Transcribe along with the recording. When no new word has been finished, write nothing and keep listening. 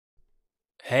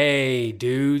Hey,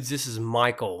 dudes, this is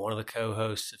Michael, one of the co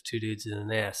hosts of Two Dudes in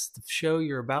an S, the show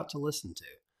you're about to listen to.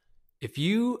 If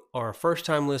you are a first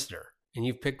time listener and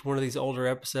you've picked one of these older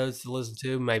episodes to listen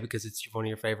to, maybe because it's one of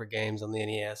your favorite games on the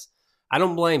NES, I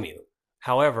don't blame you.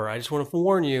 However, I just want to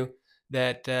warn you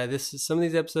that some of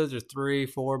these episodes are 3,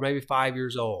 4, maybe 5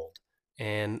 years old.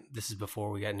 And this is before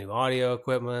we got new audio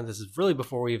equipment. This is really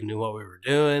before we even knew what we were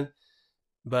doing.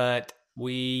 But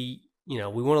we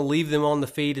want to leave them on the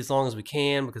feed as long as we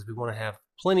can because we want to have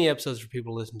plenty of episodes for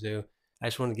people to listen to. I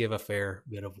just want to give a fair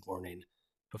bit of warning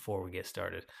before we get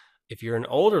started. If you're an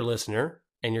older listener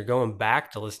and you're going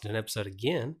back to listen to an episode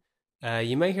again,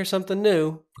 you may hear something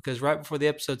new because right before the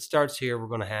episode starts here, we're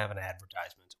going to have an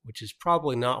advertisement, which is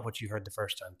probably not what you heard the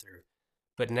first time through.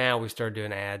 But now we started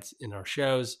doing ads in our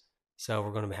shows, so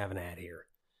we're going to have an ad here.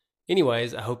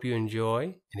 Anyways, I hope you enjoy.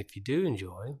 And if you do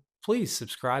enjoy, please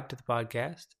subscribe to the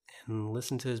podcast and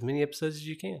listen to as many episodes as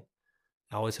you can.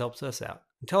 It always helps us out.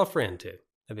 And tell a friend too.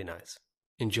 That'd be nice.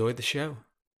 Enjoy the show.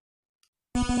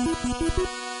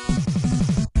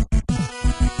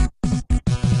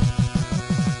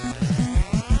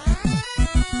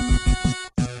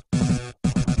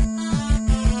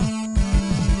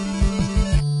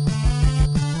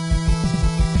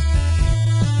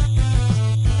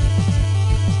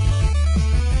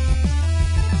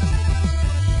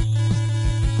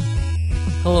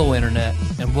 Hello, Internet,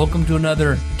 and welcome to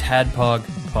another Tadpog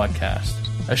podcast,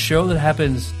 a show that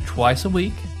happens twice a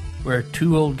week where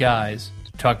two old guys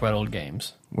talk about old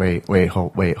games. Wait,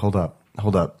 hold up.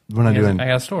 We're not doing. I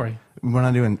got a story. We're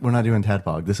not doing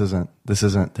Tadpog. This isn't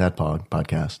Tadpog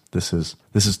podcast. This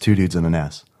is Two Dudes in an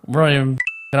S. We're not even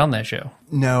on that show.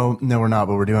 No, we're not.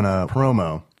 But we're doing a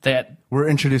promo. We're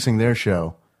introducing their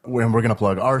show, and we're going to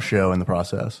plug our show in the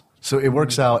process. So it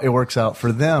works out. It works out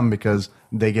for them because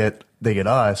they get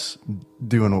us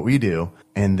doing what we do,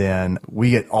 and then we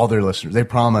get all their listeners. They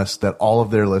promise that all of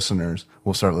their listeners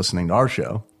will start listening to our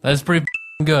show. That's pretty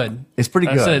good. It's pretty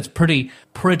good. I said it's pretty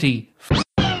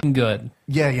good.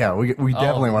 Yeah. We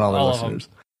definitely want all their listeners.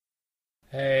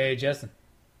 Hey, Justin.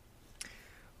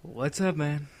 What's up,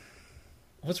 man?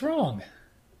 What's wrong?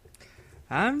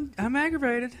 I'm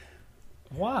aggravated.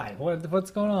 Why?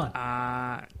 What's going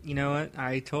on? You know what?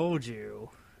 I told you.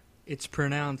 It's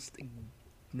pronounced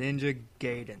Ninja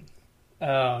Gaiden.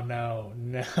 Oh, no.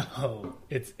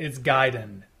 It's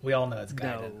Gaiden. We all know it's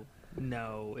Gaiden.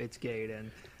 No, it's Gaiden.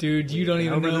 Dude, you don't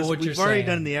even know what you're saying. We've already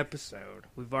done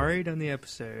the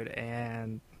episode.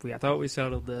 And I thought we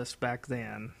settled this back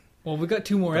then. Well, we got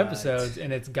 2 more episodes,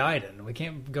 and it's Gaiden. We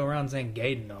can't go around saying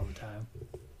Gaiden all the time.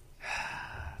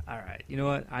 All right. You know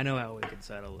what? I know how we can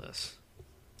settle this.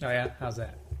 Oh, yeah? How's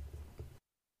that?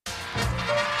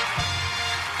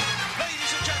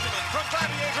 Ladies and gentlemen, from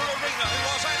Gladiator Arena in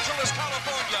Los Angeles,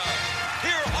 California,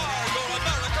 here are your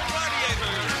American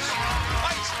Gladiators.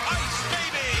 Ice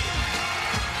Baby,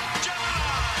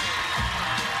 Gemini,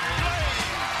 Blade,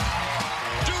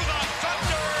 Do the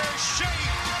Thunder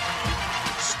Shake,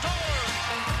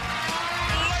 Storm,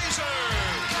 Laser,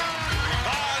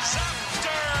 the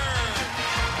Zapster,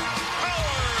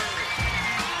 Power,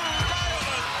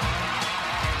 Violent,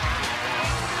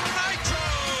 Nitro.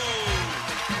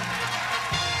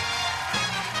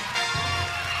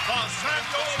 The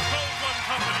Samuel Goldwyn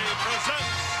Company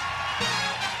presents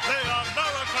the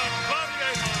American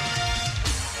Gladiators.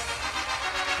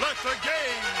 Let the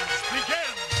games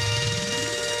begin.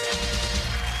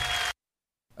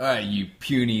 Alright, you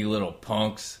puny little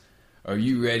punks. Are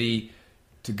you ready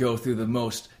to go through the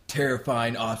most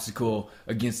terrifying obstacle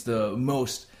against the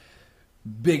most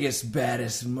biggest,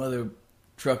 baddest mother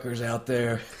truckers out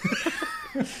there?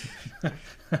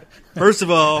 First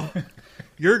of all,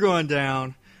 you're going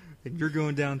down, and you're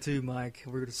going down too, Mike.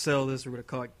 We're going to sell this. We're going to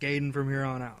call it Gaiden from here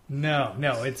on out. No,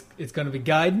 it's going to be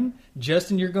Gaiden.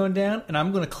 Justin, you're going down, and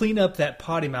I'm going to clean up that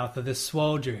potty mouth of this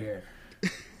Swolger here.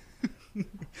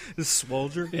 This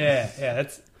Swolger? Yeah,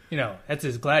 that's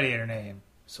his gladiator name.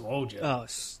 Swolger. Oh,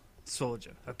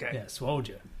 Swolger. Okay. Yeah,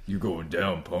 Swolger. You're going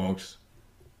down, punks.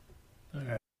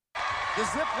 The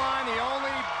zip line, the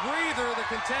only breather the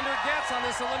contender gets on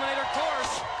this eliminator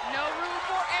course. No room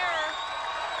for error.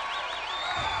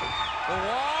 The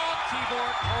wall,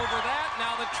 keyboard over that.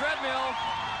 Now the treadmill.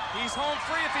 He's home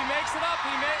free if he makes it up.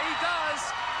 He does.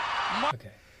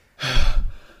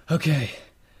 Okay.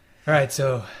 All right,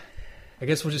 so I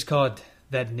guess we'll just call it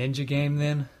that ninja game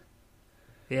then.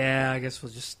 Yeah, I guess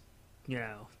we'll just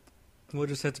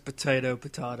have to potato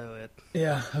it.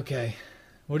 Yeah, okay.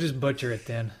 We'll just butcher it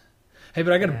then. Hey,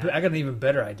 but I got an even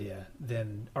better idea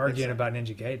than arguing about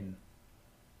Ninja Gaiden.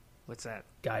 What's that?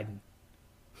 Gaiden.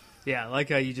 Yeah, I like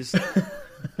how you just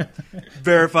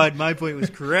Verified my point was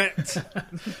correct.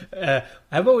 How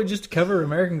about we just cover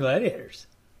American Gladiators?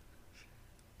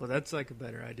 Well, that's like a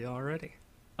better idea already.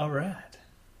 All right.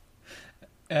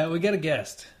 We got a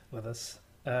guest with us.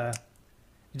 It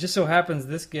just so happens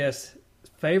this guest's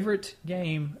favorite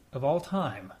game of all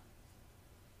time,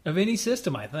 of any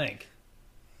system, I think,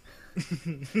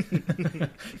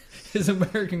 is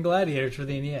American Gladiators for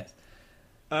the NES.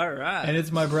 All right. And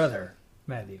it's my brother,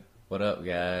 Matthew. What up,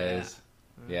 guys?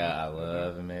 Yeah, I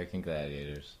love American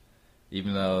Gladiators.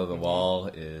 Even though the wall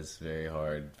is very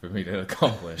hard for me to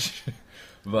accomplish.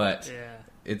 But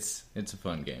it's a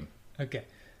fun game. Okay.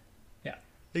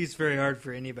 I think it's very hard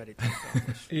for anybody to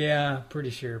accomplish. Yeah, pretty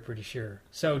sure.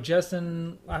 So,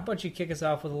 Justin, how about you kick us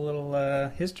off with a little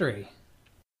history?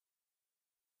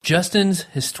 Justin's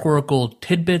historical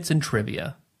tidbits and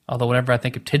trivia. Although whenever I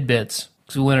think of tidbits,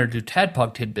 because we wanted to do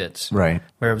Tadpog tidbits, Right.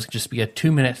 where it was just be a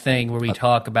 2-minute thing where we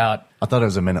talk about. I thought it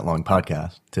was a minute-long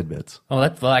podcast, tidbits. Oh,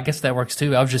 well, I guess that works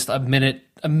too. I was just a minute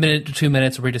to 2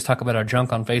 minutes where we just talk about our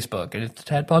junk on Facebook, and it's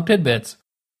Tadpog tidbits.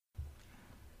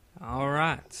 All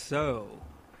right, so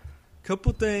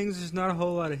couple things. There's not a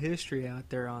whole lot of history out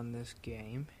there on this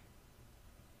game,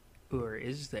 or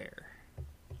is there?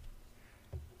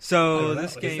 So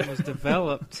this game was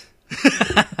developed.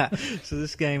 So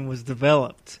this game was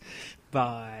developed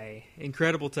by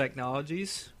Incredible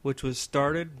Technologies, which was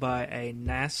started by a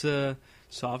NASA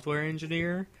software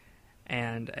engineer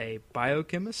and a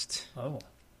biochemist. Oh,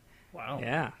 wow.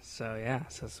 Yeah, so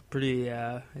it's pretty.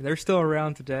 They're still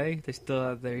around today.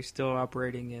 They're still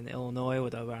operating in Illinois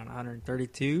with around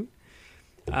 132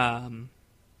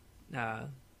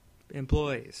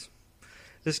 employees.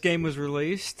 This game was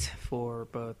released for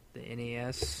both the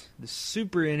NES, the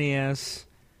Super NES,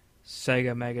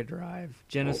 Sega Mega Drive,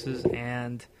 Genesis,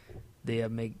 and the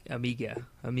Amiga.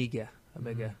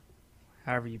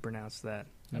 However you pronounce that.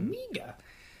 Amiga.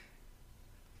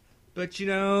 But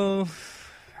I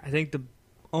think the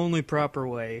only proper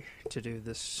way to do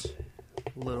this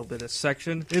little bit of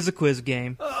section is a quiz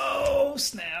game. Oh,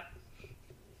 snap.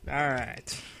 All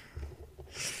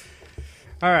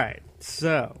right.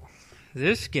 So,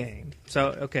 this game.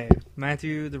 Okay,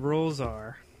 Matthew, the rules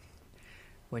are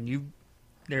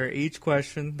there are each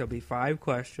question, there'll be 5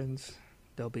 questions.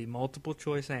 There'll be multiple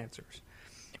choice answers.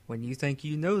 When you think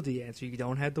you know the answer, you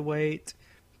don't have to wait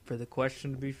for the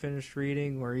question to be finished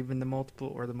reading or even the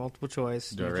multiple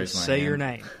choice. You just say your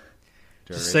name.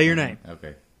 Just say your name.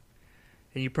 Okay.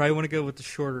 And you probably want to go with the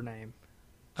shorter name.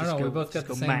 I don't know, we both got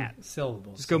the same Matt.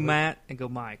 syllables. Just go Matt and go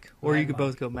Mike. Or you could Mike.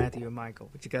 both go Matthew and Michael,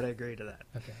 but you got to agree to that.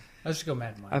 Okay. Let's just go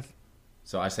Matt and Mike.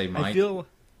 So I say Mike. I feel...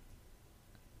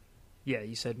 Yeah,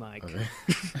 you said Mike. Okay.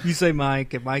 You say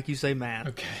Mike, and Mike, you say Matt.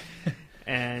 Okay.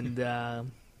 And,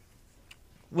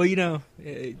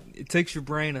 it takes your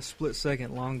brain a split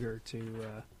second longer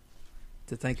to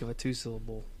think of a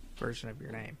 2-syllable version of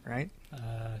your name, right?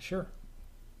 Sure.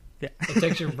 Yeah. It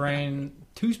takes your brain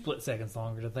 2 split seconds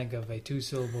longer to think of a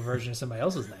 2-syllable version of somebody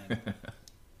else's name.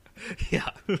 Yeah.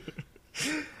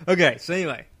 Okay, so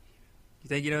anyway, you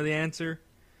think you know the answer?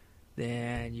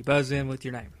 Then you buzz in with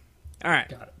your name. All right.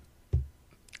 Got it.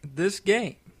 This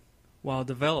game, while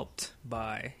developed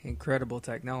by Incredible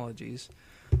Technologies,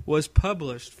 was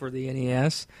published for the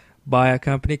NES by a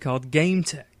company called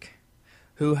GameTech,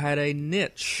 who had a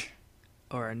niche,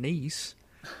 or a niche,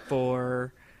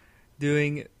 for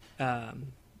doing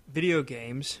video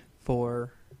games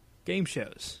for game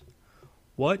shows.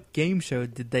 What game show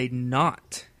did they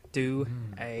not do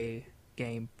a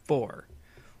game for?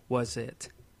 Was it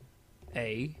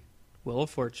A, Wheel of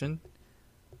Fortune,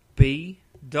 B,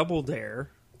 Double Dare,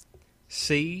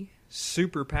 C,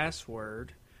 Super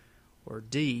Password, or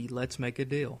D, Let's Make a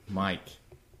Deal? Mike.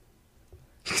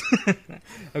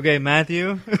 Okay,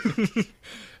 Matthew.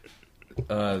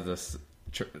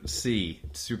 C,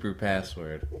 Super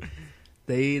Password.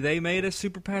 They made a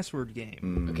Super Password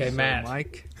game. Okay, So, Matt.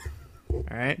 Mike. All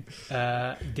right.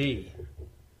 D.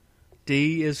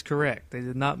 D is correct. They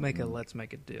did not make a Let's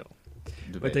Make a Deal.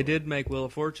 But they did make Wheel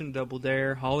of Fortune, Double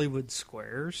Dare, Hollywood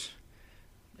Squares,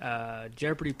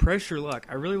 Jeopardy, Pressure Luck.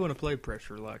 I really want to play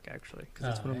Pressure Luck, actually,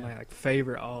 because it's one of my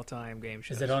favorite all-time game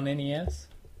shows. Is it on NES?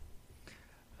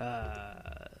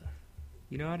 I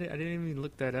didn't even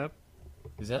look that up.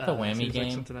 Is that the whammy seems like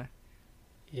game? something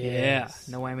Yes.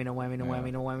 Yeah. No whammy, no whammy, no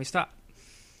whammy, no whammy. Stop.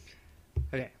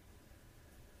 Okay.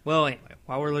 Well, anyway,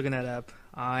 while we're looking that up,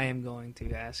 I am going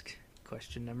to ask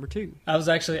question number 2. I was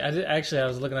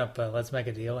looking up Let's Make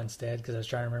a Deal instead because I was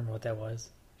trying to remember what that was.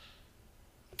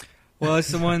 Well, it's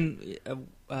the one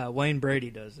Wayne Brady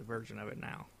does a version of it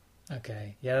now.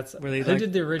 Okay. Yeah, that's Where they, who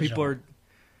did the original? People are.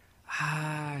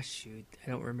 Shoot,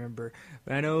 I don't remember.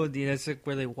 But I know it's like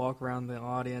where they walk around the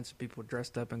audience, people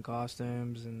dressed up in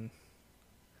costumes, and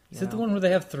Is it the one where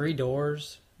they have 3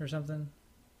 doors or something?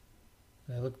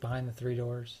 They look behind the 3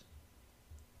 doors.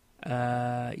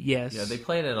 Yes. Yeah, they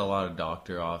played at a lot of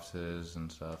doctor offices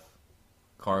and stuff,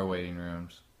 car waiting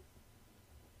rooms.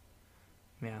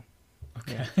 Yeah.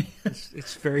 Okay. Yeah.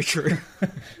 It's very true.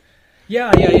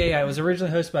 Yeah. It was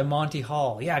originally hosted by Monty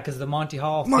Hall. Yeah, because the Monty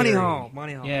Hall theory.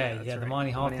 Monty Hall. Yeah, that's the right.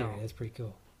 Monty Hall Monty theory. Hall. That's pretty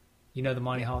cool. You know the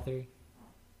Monty Hall theory?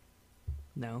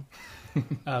 No.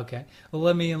 Okay. Well,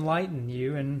 let me enlighten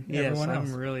you and everyone else.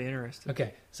 I'm really interested.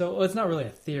 Okay, so it's not really a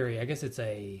theory. I guess it's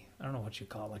I don't know what you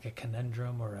call it, like a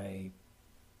conundrum or a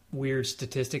weird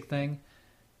statistic thing.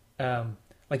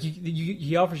 Like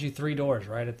he offers you 3 doors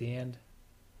right at the end,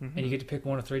 and you get to pick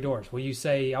one of 3 doors. Well, you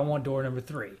say, I want door number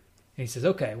 3. And he says,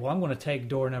 okay, well, I'm going to take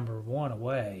door number 1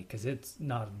 away because it's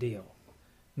not a deal.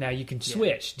 Now you can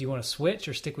switch. Do you want to switch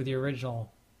or stick with your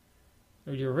original?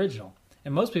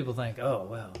 And most people think, oh,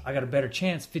 well, I got a better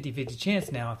chance, 50-50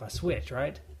 chance now if I switch,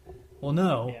 right? Well,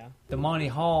 no. Yeah. The Monty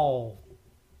Hall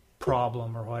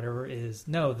problem or whatever is,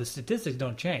 no, the statistics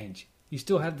don't change. You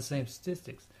still have the same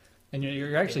statistics. And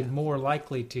you're actually more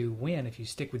likely to win if you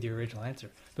stick with your original answer.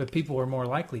 But people are more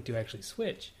likely to actually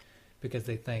switch because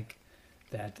they think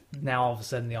that now all of a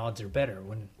sudden the odds are better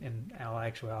when in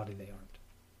actuality they aren't.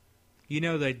 You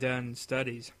know, they've done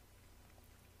studies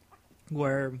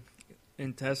where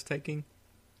in test taking,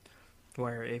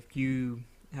 where if you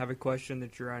have a question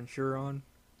that you're unsure on,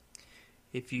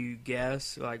 if you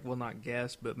guess, not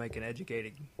guess, but make an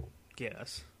educated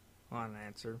guess on an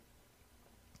answer,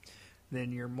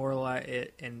 then you're more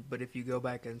but if you go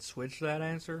back and switch that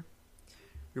answer,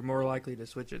 you're more likely to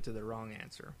switch it to the wrong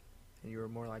answer, and you're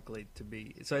more likely to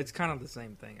be. So it's kind of the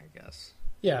same thing, I guess.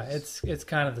 Yeah, it's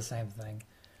kind of the same thing.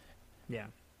 Yeah,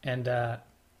 and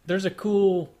there's a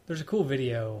cool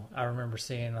video I remember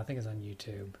seeing. I think it's on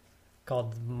YouTube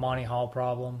called the Monty Hall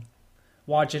Problem.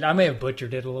 Watch it. I may have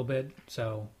butchered it a little bit,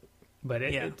 but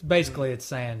it's basically it's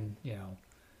saying,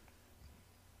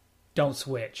 don't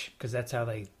switch because that's how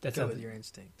go with your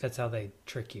instinct. That's how they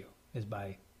trick you, is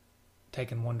by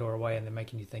taking one door away and then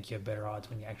making you think you have better odds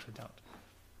when you actually don't.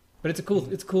 But it's a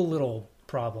cool little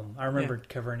problem. I remember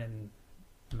covering it in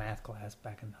math class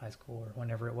back in high school or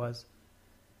whenever it was.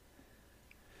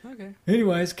 Okay.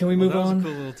 Anyways, can we move on?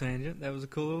 That was a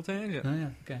cool little tangent. Oh yeah.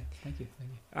 Okay. Thank you.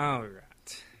 All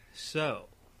right. So,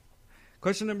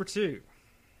 question number 2.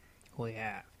 We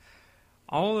have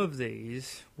all of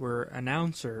these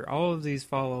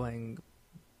following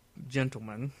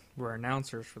gentlemen were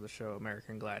announcers for the show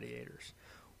American Gladiators.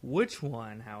 Which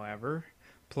one, however,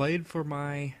 played for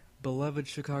my beloved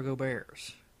Chicago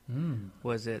Bears?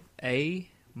 Was it A,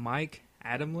 Mike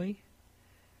Adamle,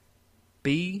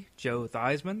 B, Joe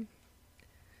Theismann,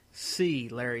 C,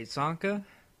 Larry Csonka,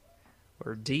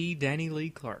 or D, Danny Lee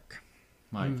Clark?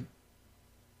 Mike.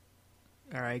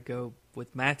 All right, go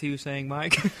with Matthew saying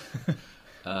Mike.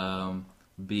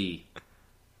 B.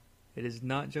 It is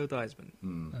not Joe Theismann.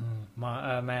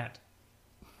 Matt.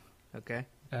 Okay.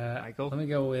 Michael? Let me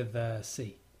go with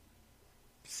C.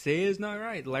 C is not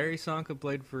right. Larry Csonka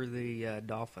played for the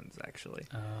Dolphins, actually.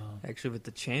 Actually, with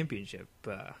the championship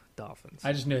Dolphins.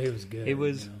 I just knew he was good. It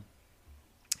was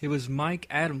Mike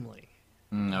Adamle.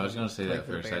 I was going to say that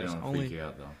first. I didn't want to freak you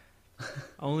out, though.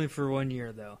 Only for 1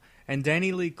 year, though. And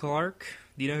Danny Lee Clark,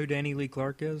 do you know who Danny Lee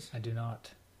Clark is? I do not.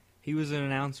 He was an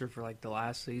announcer for the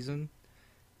last season,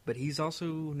 but he's also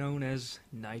known as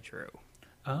Nitro.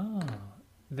 Oh,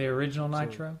 the original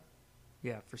Nitro?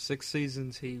 Yeah, for 6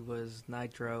 seasons he was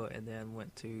Nitro and then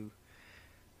went to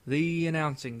the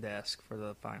announcing desk for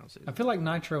the final season. I feel like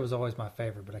Nitro was always my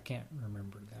favorite, but I can't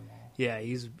remember them all. Yeah,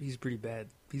 he's pretty bad.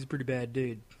 He's a pretty bad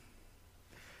dude.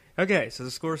 Okay, so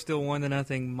the score's still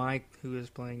 1-0. Mike, who is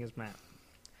playing as Matt.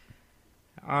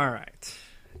 All right.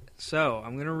 So,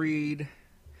 I'm going to read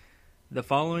the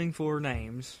following 4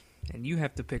 names, and you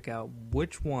have to pick out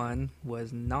which one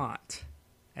was not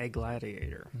a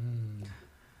gladiator.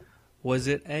 Was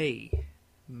it A,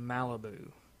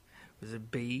 Malibu? Was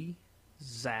it B,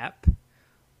 Zap?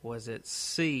 Was it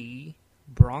C,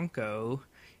 Bronco?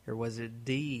 Or was it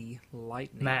D,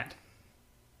 Lightning? Matt.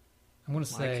 I'm going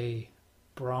to say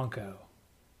Bronco.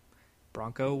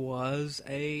 Bronco was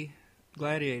a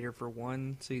gladiator for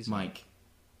 1 season. Mike.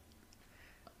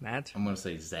 Matt? I'm going to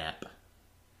say Zap.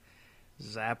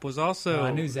 Zap was also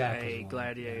I knew Zap a was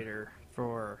gladiator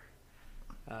for,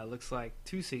 looks like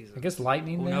 2 seasons. I guess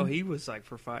Lightning then? No, he was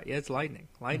for 5. Yeah, it's Lightning.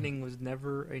 Lightning was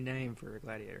never a name for a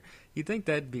gladiator. You'd think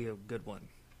that'd be a good one.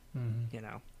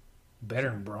 Better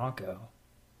than Bronco.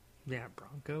 Yeah,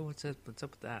 Bronco? What's up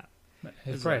with that?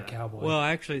 He's probably a cowboy. Well,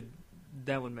 actually,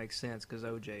 that would make sense because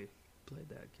OJ played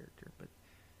that character. But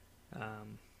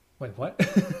wait, what?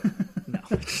 no.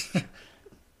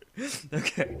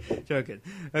 Okay, joking.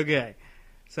 Okay,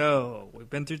 so we've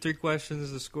been through 3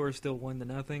 questions. The score is still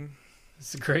 1-0.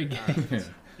 It's a great game.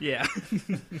 Yeah.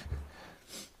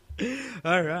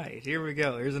 All right, here we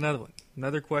go. Here's another one.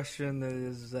 Another question that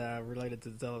is related to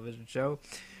the television show.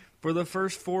 For the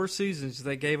first 4 seasons,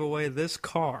 they gave away this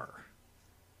car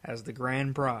as the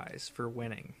grand prize for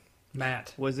winning.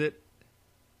 Matt. Was it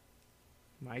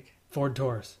Mike? Ford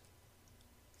Taurus.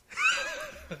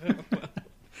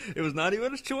 It was not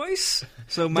even a choice.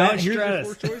 So Matt, Dodge here's your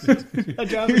Stratus. 4 choices. I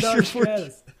drive a Dodge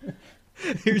Stratus.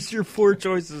 Here's your 4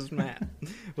 choices, Matt.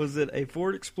 Was it a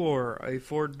Ford Explorer, a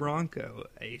Ford Bronco,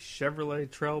 a Chevrolet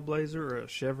Trailblazer, or a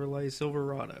Chevrolet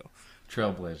Silverado?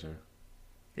 Trailblazer.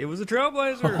 It was a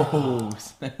Trailblazer. Oh,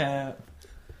 snap.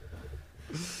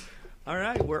 All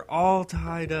right, we're all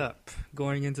tied up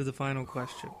going into the final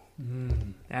question.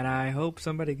 And I hope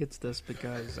somebody gets this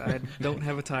because I don't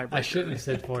have a tiebreaker. I shouldn't have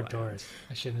said Ford Taurus.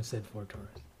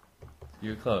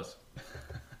 You're close.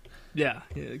 Yeah,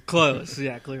 close.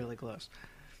 Yeah, clearly close.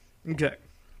 Okay.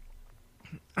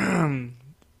 Well,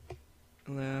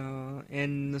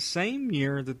 in the same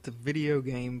year that the video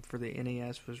game for the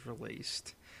NES was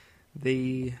released,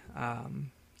 the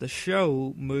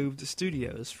show moved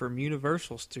studios from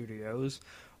Universal Studios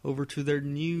over to their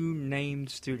new named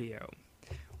studio.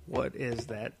 What is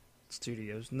that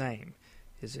studio's name?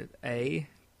 Is it A,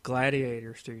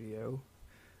 Gladiator Studio,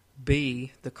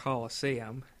 B, the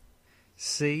Coliseum,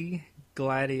 C,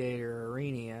 Gladiator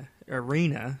Arena,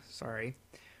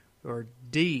 or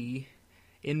D,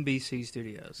 NBC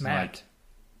Studios? Matt.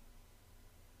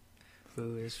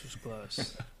 Ooh, this was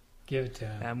close. Give it to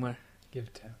him. Give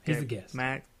it to him. He's the guest.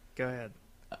 Matt, go ahead.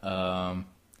 I'm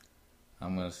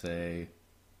going to say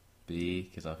B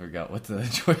because I forgot what the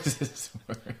choices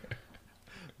were.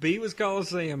 B was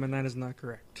Coliseum, and that is not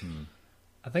correct.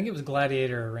 I think it was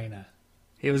Gladiator Arena.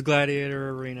 It was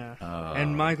Gladiator Arena.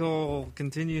 And Michael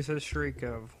continues his streak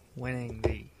of winning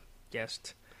the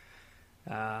guest.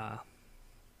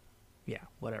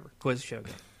 Whatever. Quiz show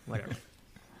game. Whatever.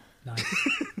 Nice.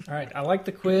 All right. I like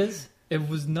the quiz. It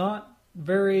was not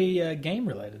very game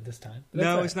related this time.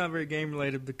 No, it's not very game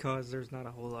related because there's not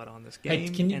a whole lot on this game. Hey,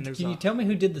 can you tell me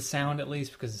who did the sound at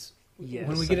least? Because yes,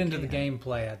 when we get into the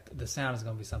gameplay, the sound is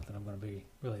going to be something I'm going to be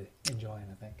really enjoying,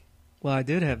 I think. Well, I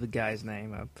did have the guy's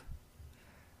name up.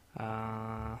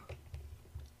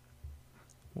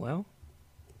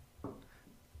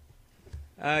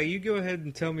 You go ahead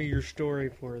and tell me your story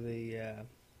for the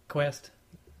quest.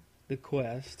 The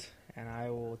quest, and I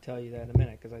will tell you that in a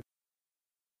minute.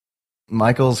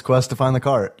 Michael's quest to find the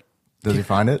cart. Does he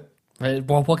find it?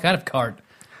 Well, what kind of cart?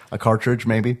 A cartridge,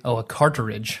 maybe? Oh, a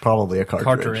cartridge. Probably a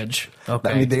cartridge. Okay.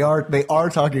 I mean, they are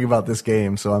talking about this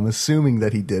game, so I'm assuming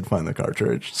that he did find the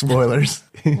cartridge. Spoilers.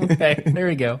 Okay, there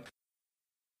we go.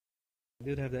 I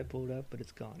did have that pulled up, but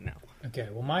it's gone now. Okay,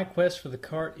 well, my quest for the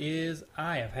cart is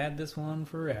I have had this one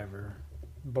forever.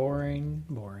 Boring,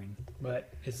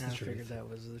 but it's the truth. I figured that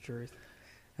was the truth.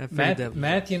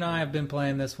 Matthew and I have been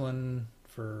playing this one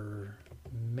for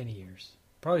many years.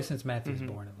 Probably since Matthew was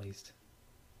born, at least.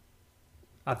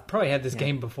 I've probably had this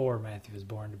game before Matthew was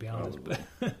born, to be honest.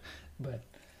 But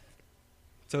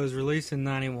so it was released in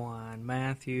 91.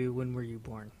 Matthew, when were you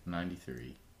born?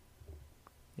 93.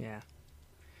 Yeah.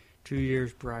 2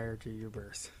 years prior to your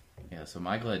birth. Yeah, so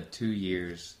Michael had 2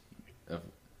 years of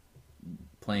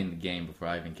playing the game before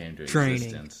I even came to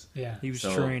existence. Yeah. He was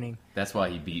training. That's why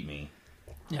he beat me.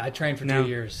 Yeah, I trained for 2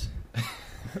 years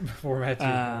before Matthew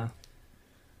was born.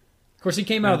 Of course, he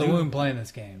came out of the womb playing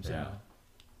this game. So.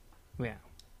 Yeah.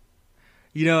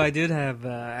 You know, I did have,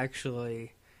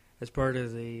 actually, as part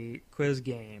of the quiz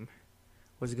game,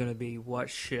 was going to be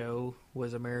what family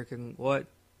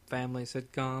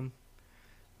sitcom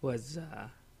was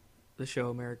the show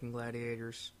American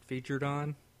Gladiators featured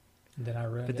on. And then I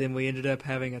ruined it. Then we ended up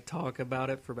having a talk about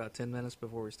it for about 10 minutes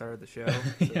before we started the show.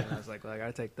 So then I was like, I got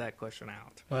to take that question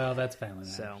out. Well, that's Family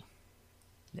Matters. So,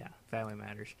 yeah, Family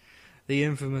Matters. The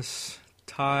infamous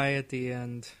tie at the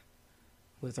end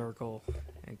with Urkel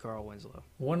and Carl Winslow.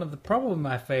 Probably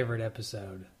my favorite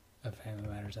episode of Family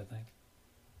Matters, I think.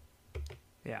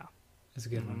 Yeah. It's a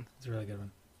good one. It's a really good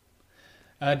one.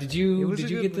 Did you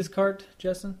get this cart,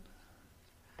 Justin?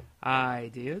 I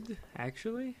did,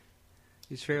 actually.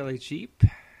 It's fairly cheap.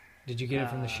 Did you get it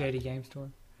from the Shady Game Store?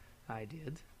 I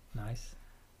did. Nice.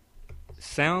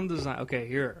 Sound design. Okay,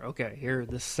 here.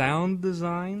 The sound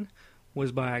design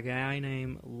was by a guy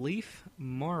named Leif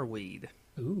Marweed.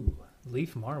 Ooh,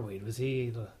 Leif Marweed. Was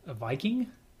he a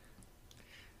Viking?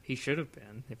 He should have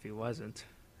been if he wasn't.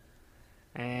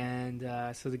 And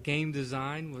so the game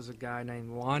design was a guy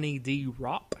named Lonnie D.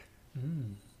 Ropp.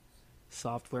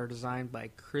 Software designed by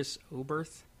Chris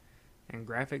Oberth. And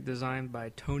graphic design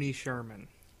by Tony Sherman.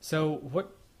 So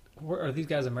what are these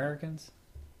guys Americans?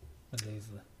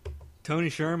 Tony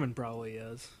Sherman probably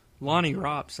is. Lonnie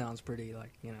Ropp sounds pretty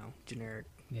generic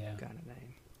kind of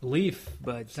name. Leaf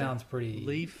but sounds pretty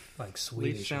Leaf like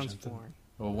Swedish. Leaf sounds or something. foreign.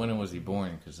 Well, when was he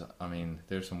born? Because,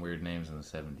 there's some weird names in the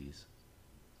 70s.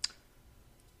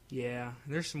 Yeah,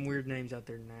 there's some weird names out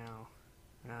there now.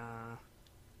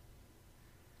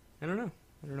 I don't know.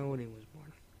 I don't know when he was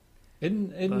born.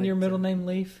 Isn't your middle name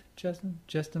Leaf, Justin?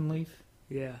 Justin Leaf?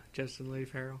 Yeah, Justin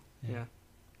Leaf Harrell. Yeah.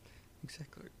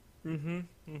 Exactly.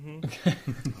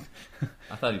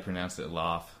 I thought he pronounced it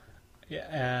Loff.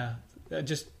 Yeah,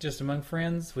 just among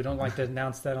friends. We don't like to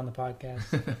announce that on the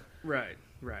podcast. Right.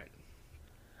 All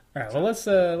right, well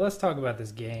let's talk about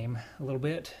this game a little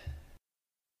bit.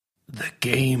 The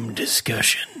game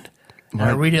discussion. And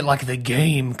I read it like the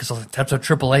game because that's a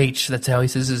Triple H. That's how he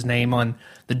says his name on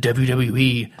the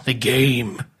WWE. The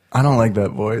game. I don't like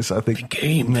that voice. I think the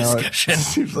game discussion. It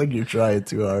seems like you're trying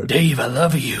too hard. Dave, I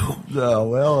love you. Oh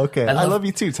well, okay. I love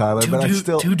you too, Tyler. But I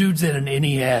still two dudes in an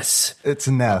NES. It's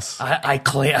a NES. I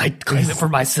claim it for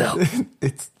myself.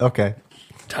 It's okay.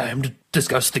 Time to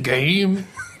discuss the game.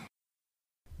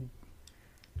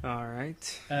 All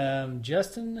right.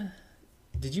 Justin,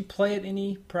 did you play it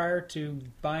any prior to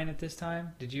buying it this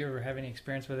time? Did you ever have any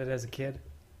experience with it as a kid?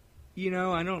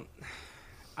 I don't.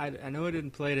 I know I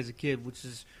didn't play it as a kid, which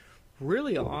is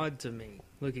really odd to me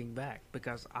looking back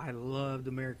because I loved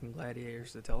American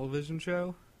Gladiators, the television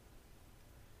show.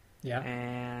 Yeah.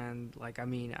 And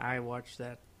I watched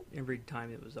that every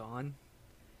time it was on,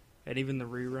 and even the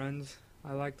reruns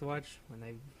I like to watch when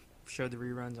they showed the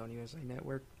reruns on USA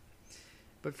Network.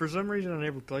 But for some reason, I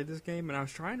never played this game, and I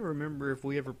was trying to remember if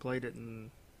we ever played it when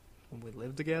we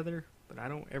lived together, but I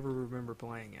don't ever remember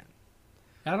playing it.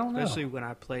 I don't know. Especially when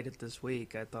I played it this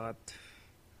week, I thought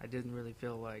I didn't really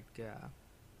feel like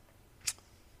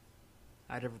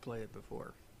I'd ever played it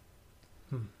before.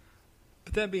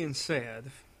 But that being said,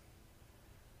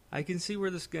 I can see where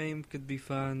this game could be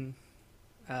fun.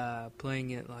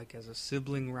 Playing it as a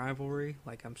sibling rivalry,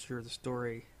 I'm sure the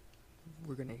story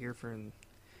we're going to hear from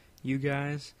you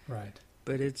guys. Right.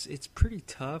 But it's pretty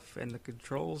tough, and the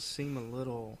controls seem a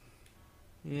little,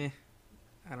 I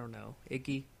don't know,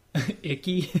 icky.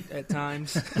 Icky? At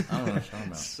times. I don't know what you're talking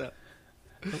about.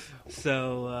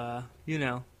 So,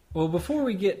 Well, before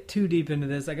we get too deep into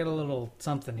this, I got a little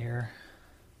something here.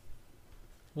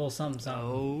 A little something.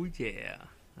 Oh, yeah.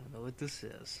 I know what this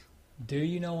is. Do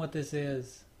you know what this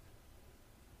is?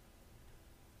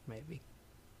 Maybe.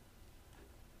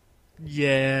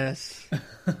 Yes.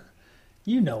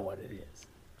 You know what it is.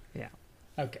 Yeah.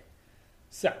 Okay.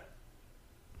 So,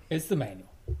 it's the manual.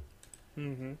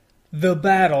 Mm-hmm. The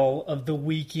Battle of the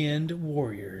Weekend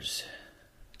Warriors.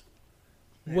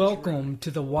 Welcome to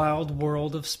the wild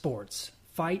world of sports.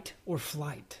 Fight or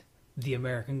flight. The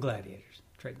American Gladiators,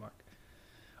 trademark,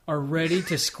 are ready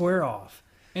to square off.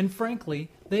 And frankly,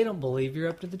 they don't believe you're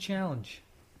up to the challenge.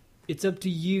 It's up to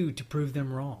you to prove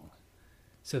them wrong.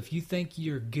 So if you think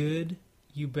you're good,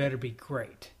 you better be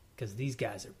great, because these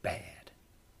guys are bad.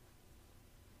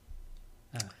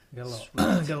 Got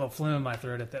a little phlegm in my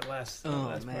throat at that last.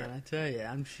 Part. I tell you,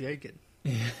 I'm shaking.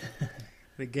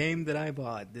 The game that I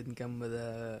bought didn't come with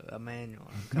a manual.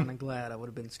 I'm kind of glad. I would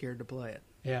have been scared to play it.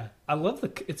 Yeah, I love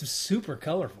it's super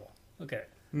colorful. Okay,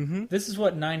 This is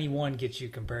what 91 gets you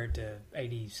compared to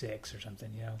 86 or something.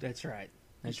 That's right.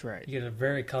 That's right. You get a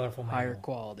very colorful manual.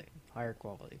 Higher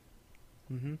quality.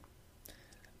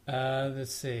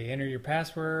 Let's see. Enter your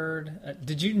password.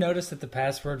 Did you notice that the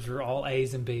passwords were all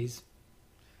A's and B's?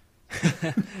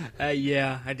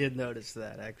 Yeah, I did notice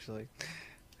that actually.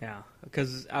 Yeah,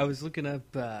 because I was looking up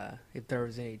if there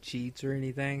was any cheats or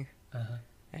anything,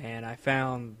 and I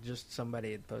found just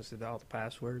somebody had posted all the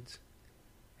passwords,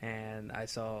 and I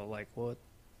saw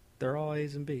they're all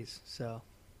A's and B's. So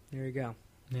there you go.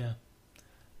 Yeah.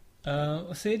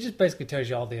 See, it just basically tells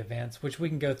you all the events, which we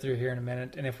can go through here in a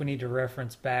minute, and if we need to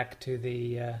reference back to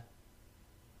the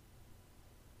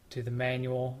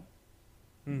manual.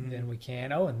 Then we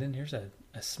can. Oh, and then here's a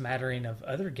smattering of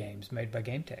other games made by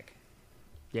GameTech.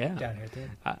 Yeah. Down here at the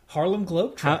end. Harlem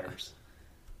Globetrotters.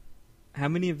 How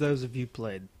many of those have you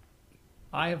played?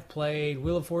 I have played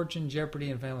Wheel of Fortune,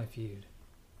 Jeopardy, and Family Feud.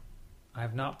 I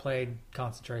have not played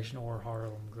Concentration or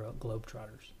Harlem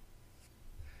Globetrotters.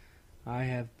 I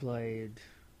have played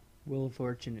Wheel of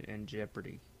Fortune and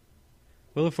Jeopardy.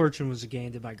 Wheel of Fortune was a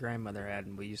game that my grandmother had,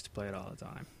 and we used to play it all the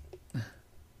time.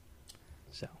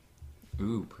 So,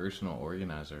 Ooh, personal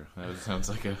organizer. That sounds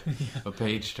like a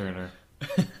page turner.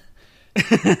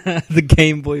 the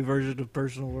Game Boy version of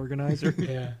personal organizer.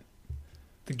 Yeah.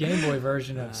 The Game Boy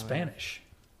version of Spanish.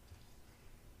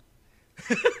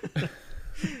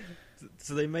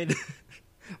 So they made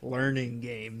learning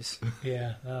games.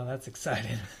 Yeah, oh, that's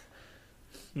exciting.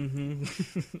 Mm-hmm.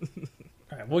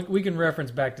 All right, we can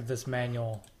reference back to this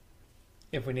manual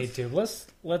if we need to. Let's.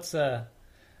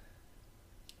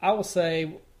 I will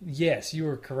say yes, you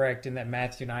were correct in that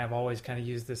Matthew and I have always kind of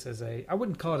used this as I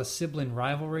wouldn't call it a sibling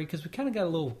rivalry because we kind of got a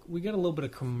little bit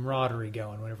of camaraderie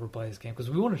going whenever we play this game because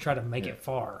we want to try to make it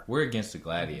far. We're against the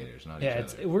gladiators, not each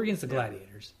other. We're against the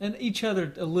gladiators and each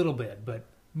other a little bit, but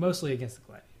mostly against the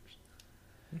gladiators.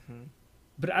 Mm-hmm.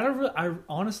 But I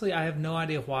honestly have no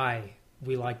idea why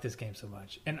we like this game so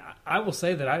much. And I will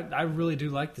say that I really do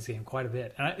like this game quite a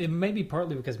bit. And it may be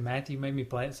partly because Matthew made me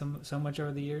play it so much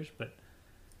over the years, but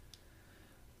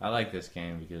I like this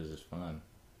game because it's fun.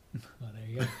 well, there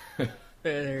you go.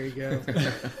 There you go.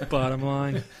 Bottom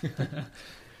line.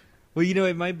 Well,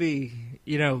 it might be,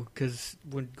 because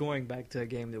when going back to a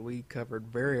game that we covered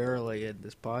very early in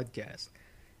this podcast,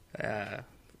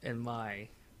 in my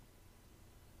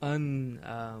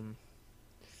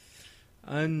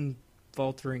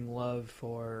unfaltering love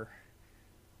for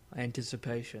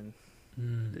anticipation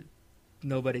that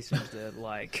nobody seems to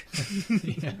like,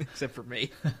 except for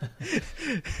me.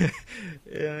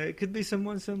 It could be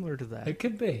someone similar to that. It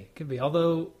could be.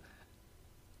 Although,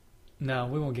 no,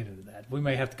 we won't get into that. We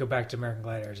may have to go back to American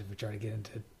Gladiators if we try to get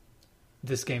into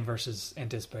this game versus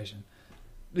anticipation.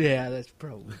 Yeah, that's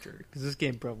probably true. Because this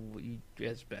game probably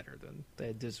is better than the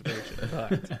anticipation.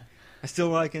 But I still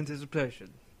like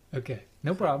anticipation. Okay,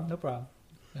 no problem.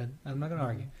 I'm not going to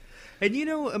argue. And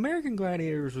American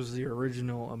Gladiators was the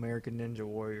original American Ninja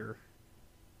Warrior.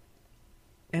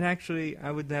 And actually,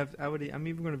 I'm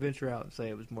even going to venture out and say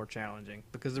it was more challenging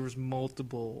because there was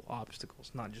multiple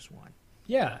obstacles, not just one.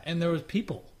 Yeah, and there was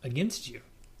people against you.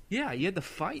 Yeah, you had to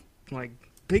fight like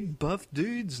big buff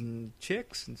dudes and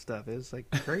chicks and stuff. It was like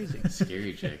crazy.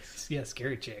 Scary chicks. Yeah,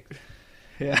 scary chicks.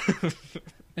 Yeah.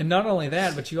 And not only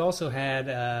that, but you also had,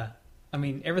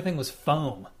 everything was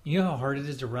foam. You know how hard it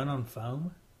is to run on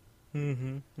foam?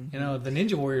 Mm-hmm. The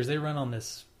Ninja Warriors, they run on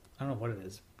this, I don't know what it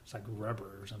is. It's like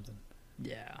rubber or something.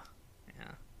 Yeah.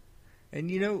 And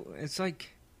it's like,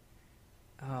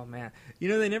 oh man.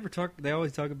 They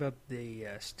always talk about the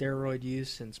steroid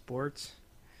use in sports.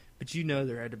 But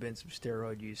there had to have been some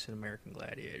steroid use in American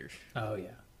Gladiators. Oh,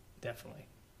 yeah. Definitely.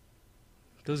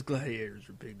 Those gladiators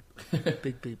were big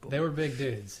people. They were big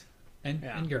dudes. And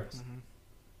girls. Mm-hmm.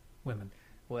 Women.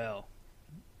 Well,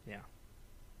 yeah.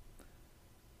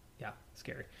 Yeah,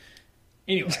 scary.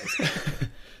 Anyways.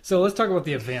 So let's talk about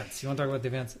the events. You want to talk about the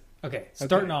events? Okay,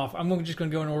 starting off, I'm just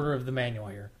going to go in order of the manual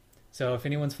here. So if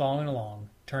anyone's following along,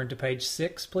 turn to page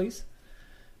 6, please.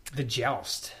 The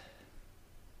Joust.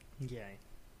 Yay.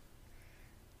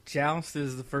 Joust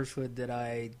is the first one that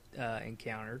I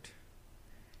encountered.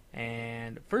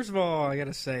 And first of all, I got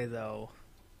to say, though,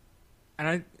 and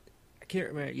I can't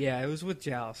remember. Yeah, it was with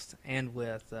Joust and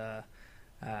with the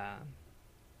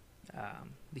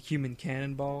human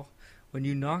cannonball. When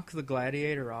you knock the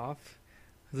gladiator off,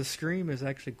 the scream is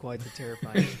actually quite the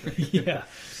terrifying scream. Yeah,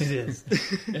 it is.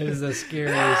 It is a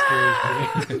scary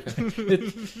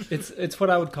scream. It's what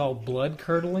I would call blood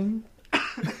curdling.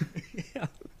 Yeah.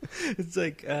 It's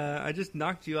like, I just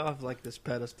knocked you off like this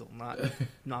pedestal, not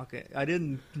knock it. I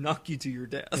didn't knock you to your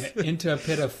death. Yeah, into a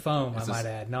pit of foam, I might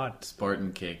add. Not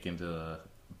Spartan kick into the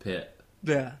pit.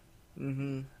 Yeah.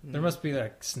 Mm-hmm. There must be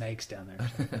like snakes down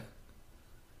there.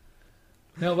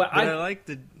 No, but I like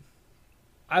the...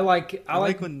 I like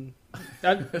when...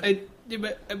 Go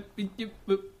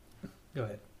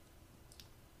ahead.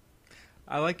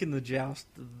 I like in the Joust,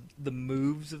 the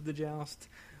moves of the Joust.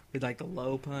 With like the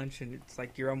low punch, and it's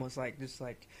like you're almost like just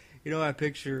like I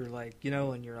picture like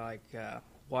when you're like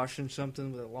washing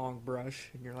something with a long brush,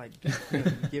 and you're like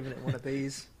giving it one of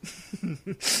these.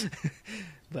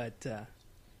 But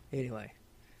anyway,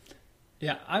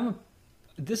 yeah,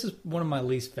 this is one of my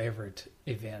least favorite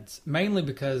events, mainly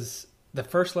because the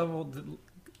first level.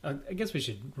 I guess we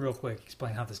should real quick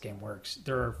explain how this game works.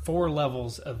 There are 4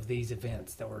 levels of these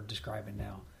events that we're describing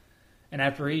now, and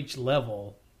after each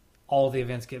level, all the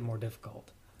events get more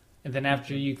difficult. And then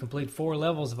after you complete 4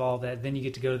 levels of all that, then you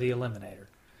get to go to the Eliminator.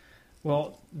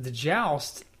 Well, the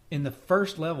Joust in the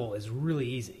first level is really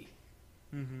easy.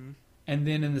 Mm-hmm. And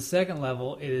then in the second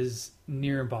level, it is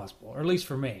near impossible. Or at least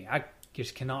for me. I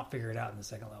just cannot figure it out in the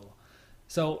second level.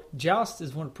 So Joust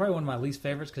is probably one of my least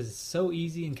favorites because it's so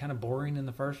easy and kind of boring in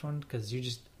the first one. Because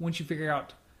once you figure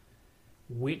out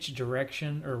which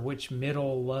direction or which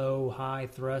middle, low, high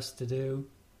thrust to do,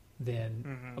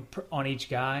 then on each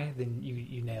guy, then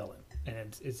you nail it,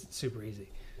 and it's super easy.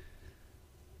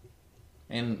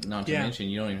 And not to mention,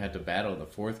 you don't even have to battle the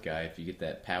fourth guy if you get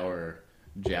that power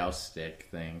joust stick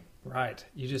thing. Right.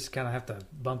 You just kind of have to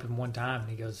bump him one time, and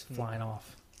he goes flying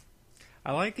off.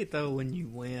 I like it though when you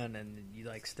win and you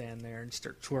like stand there and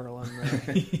start twirling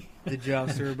the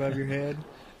jouster above your head.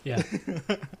 Yeah.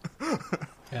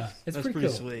 Yeah, it's That's pretty cool.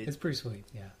 sweet. It's pretty sweet.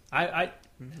 Yeah,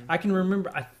 I can remember.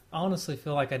 I honestly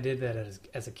feel like I did that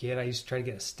as a kid. I used to try to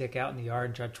get a stick out in the yard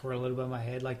and try to twirl it above my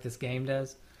head like this game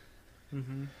does.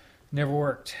 Mm-hmm. Never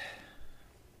worked.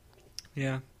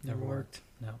 Yeah, never worked.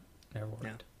 No, never worked.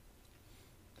 No.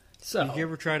 So, did you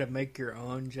ever try to make your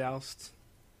own joust?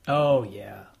 Oh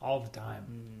yeah, all the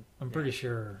time. I'm pretty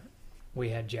sure we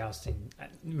had jousting.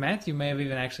 Matthew may have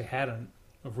even actually had a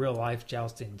real life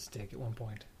jousting stick at one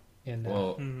point.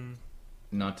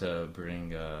 Not to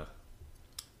bring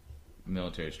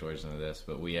military stories into this,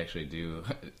 but we actually do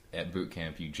at boot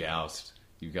camp. You joust.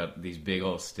 You've got these big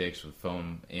old sticks with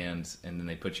foam ends, and then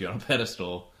they put you on a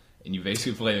pedestal, and you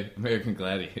basically play American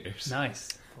Gladiators. Nice.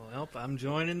 Well, I'm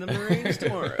joining the Marines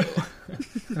tomorrow.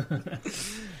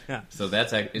 Yeah. So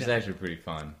it's actually pretty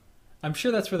fun. I'm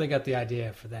sure that's where they got the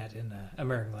idea for that in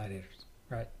American Gladiators,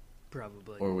 right?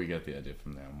 Probably. Or we got the idea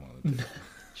from them. One of the two.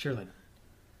 Surely.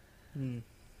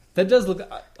 That does look,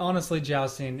 honestly,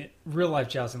 jousting, real life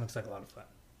jousting looks like a lot of fun.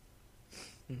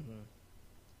 Mm-hmm.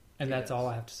 And that's all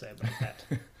I have to say about that.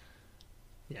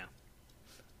 Yeah.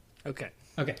 Okay.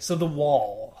 Okay, so the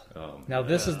wall. Oh, now,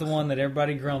 this is the one that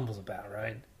everybody grumbles about,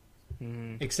 right?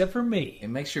 Mm-hmm. Except for me. It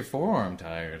makes your forearm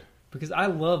tired. Because I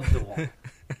love the wall.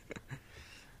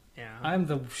 Yeah. I'm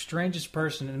the strangest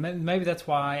person, and maybe that's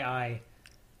why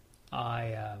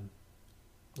I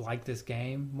like this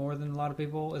game more than a lot of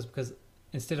people, is because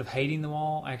instead of hating the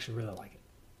wall, I actually really like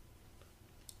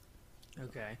it.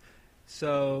 Okay.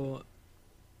 So,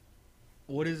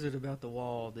 what is it about the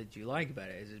wall that you like about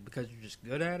it? Is it because you're just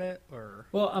good at it, or?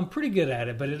 Well, I'm pretty good at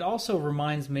it, but it also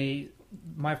reminds me,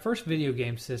 my first video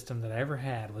game system that I ever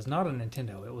had was not a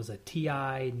Nintendo. It was a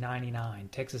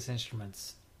TI-99, Texas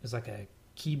Instruments. It was like a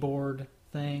keyboard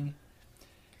thing.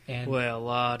 And well,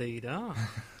 la-dee-da.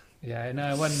 yeah,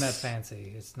 no, it wasn't that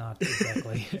fancy. It's not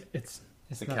exactly. It's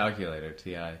a not, calculator,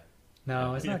 TI.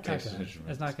 No, it's not Texas calculator.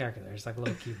 Instruments. It's not calculator. It's like a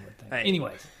little keyboard thing. Hey.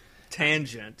 Anyways.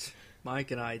 Tangent.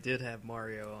 Mike and I did have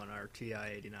Mario on our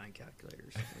TI-89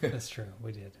 calculators. That's true.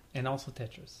 We did. And also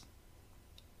Tetris.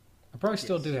 I probably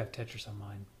still do have Tetris on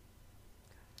mine.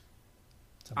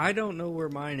 I don't know where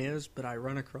mine is, but I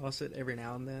run across it every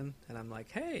now and then, and I'm like,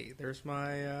 hey, there's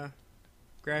my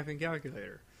graphing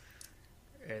calculator.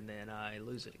 And then I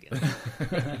lose it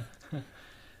again.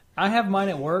 I have mine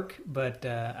at work, but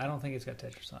I don't think it's got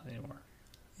Tetris on it anymore.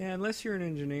 Yeah, unless you're an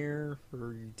engineer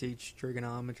or you teach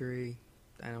trigonometry.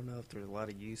 I don't know if there's a lot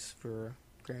of use for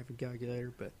a graphing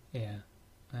calculator, but... Yeah.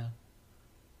 Well,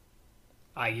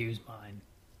 I use mine.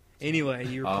 Anyway,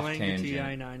 you were Off playing tangent. the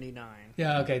TI-99.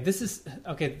 Yeah, okay.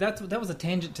 That was a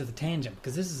tangent to the tangent,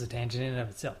 because this is a tangent in and of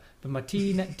itself. But my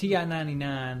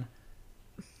TI-99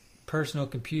 personal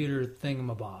computer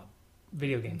thingamabob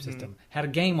video game system had a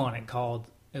game on it called,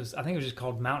 I think it was just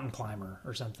called Mountain Climber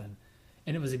or something.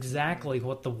 And it was exactly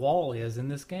what the wall is in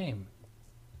this game.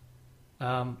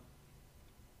 And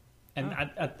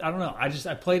I don't know. I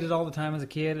played it all the time as a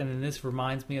kid, and then this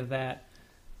reminds me of that.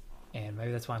 And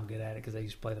maybe that's why I'm good at it, because I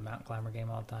used to play the Mountain Climber game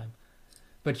all the time.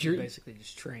 But You're basically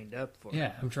just trained up for it.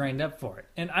 Yeah, I'm trained up for it.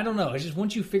 And I don't know. It's just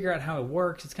once you figure out how it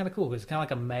works, it's kind of cool. Because it's kind of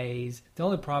like a maze. The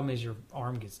only problem is your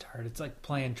arm gets tired. It's like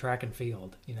playing track and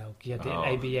field. You know, you have to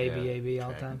hit A-B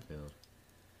all the time.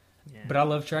 Yeah. But I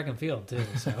love track and field, too.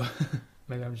 So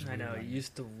maybe I'm just... I know. It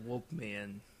used to whoop me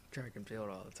in track and field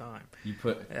all the time. You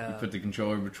put the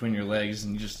controller between your legs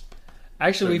and you just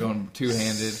actually start going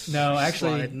two-handed. No,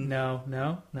 actually, Sliding.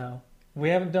 no. We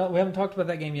haven't talked about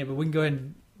that game yet, but we can go ahead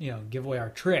and give away our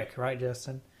trick, right,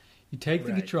 Justin? You take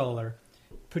the controller,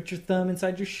 put your thumb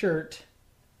inside your shirt.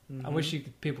 I wish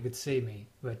people could see me,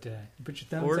 but you put your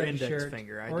thumb inside your shirt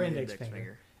finger. or index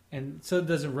finger, and so it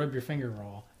doesn't rub your finger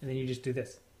raw. And then you just do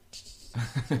this,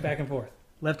 back and forth,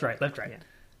 left, right. Yeah.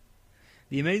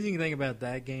 The amazing thing about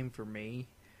that game for me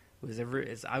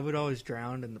is I would always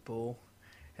drown in the pool,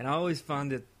 and I always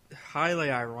find it highly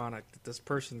ironic that this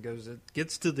person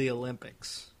gets to the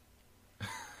Olympics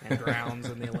and drowns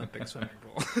in the Olympic swimming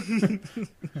pool.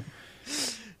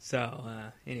 So,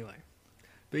 anyway.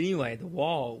 But anyway, the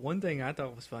wall, one thing I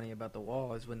thought was funny about the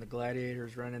wall is when the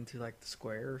gladiators run into, like, the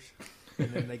squares, and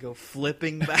then they go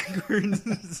flipping backwards.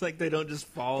 It's like they don't just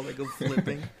fall, they go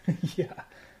flipping. Yeah.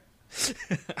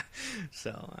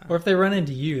 So, Or if they run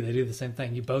into you, they do the same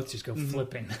thing. You both just go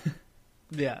flipping.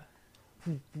 yeah.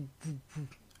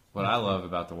 What I love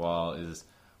about the wall is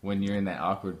when you're in that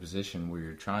awkward position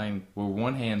where where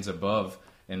one hand's above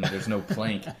and there's no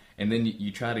plank, and then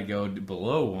you try to go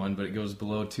below one, but it goes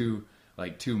below too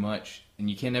much, and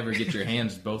you can never get your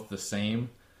hands both the same.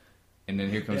 And then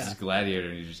here comes this gladiator,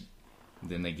 and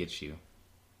then they get you.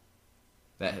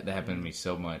 That happened to me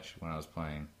so much when I was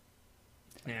playing.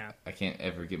 Yeah. I can't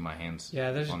ever get my hands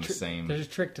There's on the same. There's a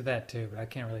trick to that too, but I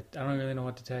don't really know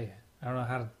what to tell you. I don't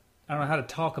know how to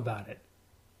talk about it.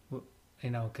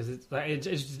 Because I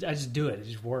just do it. It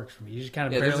just works for me. You just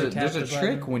kind of barely tap there's a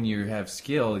trick when you have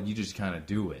skill. You just kind of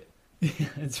do it. Yeah,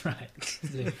 that's right.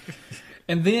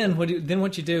 And then what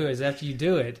you do is after you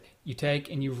do it, you take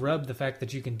and you rub the fact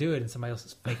that you can do it in somebody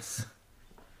else's face.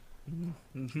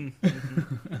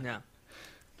 No.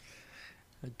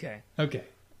 Okay. Okay.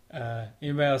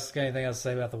 Anybody else got anything else to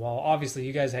say about the wall? Obviously,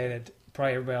 you guys hate it.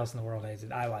 Probably everybody else in the world hates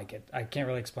it. I like it. I can't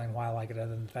really explain why I like it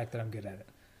other than the fact that I'm good at it.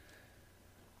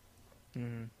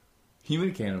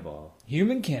 Human Cannonball.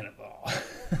 Human Cannonball.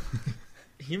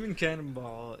 Human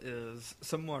Cannonball is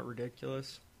somewhat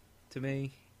ridiculous to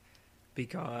me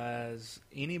because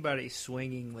anybody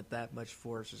swinging with that much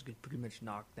force is pretty much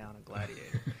knock down a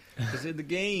gladiator. Because the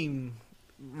game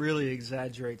really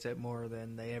exaggerates it more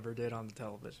than they ever did on the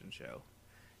television show.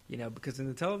 Because in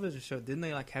the television show, didn't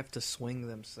they have to swing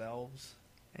themselves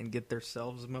and get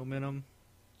themselves momentum?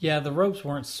 Yeah, the ropes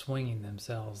weren't swinging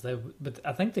themselves. But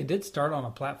I think they did start on a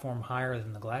platform higher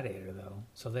than the gladiator, though.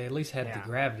 So they at least had the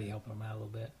gravity helping them out a little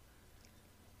bit.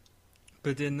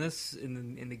 But in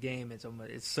the game,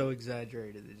 it's so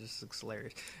exaggerated. It just looks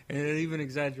hilarious, and it even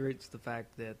exaggerates the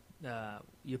fact that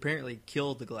you apparently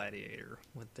killed the gladiator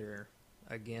with the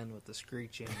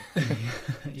screeching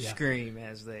scream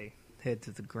as they head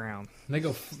to the ground. They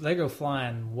go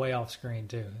flying way off screen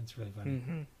too. It's really funny.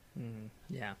 Mm-hmm. Mm-hmm.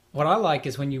 Yeah. What I like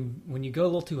is when you go a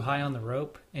little too high on the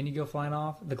rope and you go flying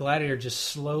off, the gladiator just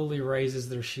slowly raises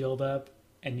their shield up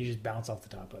and you just bounce off the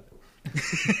top of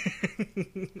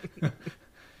it.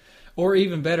 Or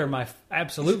even better, my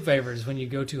absolute favorite is when you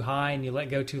go too high and you let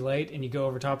go too late and you go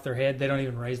over top of their head. They don't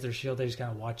even raise their shield. They just kind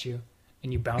of watch you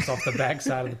and you bounce off the back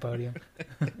side of the podium.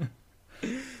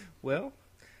 Well,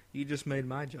 you just made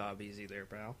my job easy there,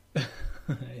 pal.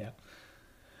 Yeah.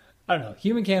 I don't know.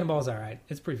 Human Cannonball's all right.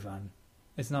 It's pretty fun.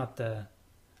 It's not the...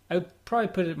 I would probably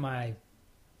put it my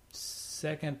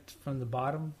second from the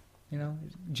bottom,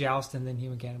 Joust and then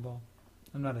Human Cannonball.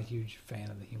 I'm not a huge fan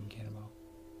of the Human Cannonball.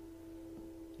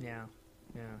 Yeah.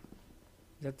 Yeah.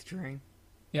 Is that the train?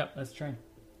 Yep, that's the train.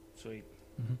 Sweet.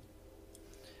 Mm-hmm.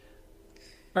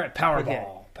 All right, Powerball. Okay.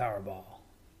 Powerball.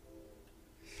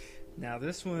 Now,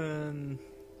 this one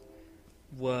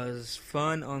was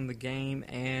fun on the game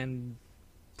and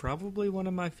probably one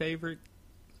of my favorite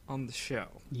on the show.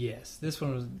 Yes, this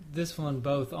one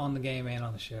both on the game and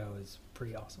on the show is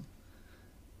pretty awesome.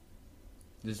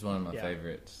 This is one of my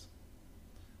favorites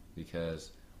because,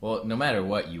 well, no matter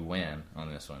what, you win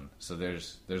on this one. So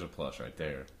there's a plus right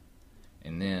there.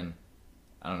 And then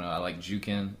I don't know, I like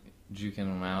juking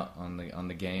them out on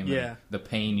the game. Yeah. The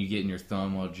pain you get in your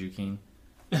thumb while juking.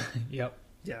 Yep.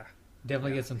 Yeah.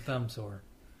 Definitely get some thumb sore.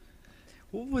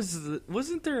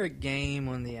 Wasn't there a game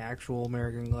on the actual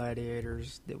American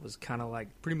Gladiators that was kind of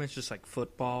like pretty much just like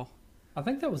football? I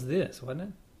think that was this, wasn't it?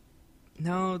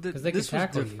 No, this was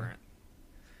tackle different.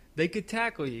 They could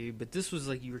tackle you, but this was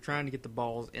like you were trying to get the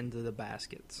balls into the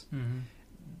baskets. Mm-hmm.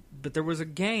 But there was a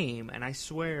game, and I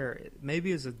swear,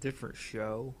 maybe it's a different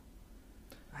show.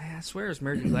 I swear it's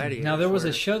American Gladiators. Now, there was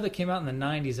a show that came out in the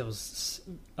 90s that was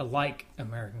like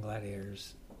American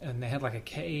Gladiators. And they had like a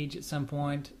cage at some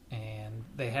point, and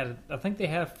I think they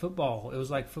had football. It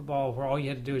was like football where all you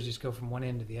had to do is just go from one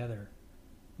end to the other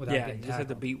without getting you just had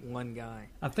to tackled. beat one guy.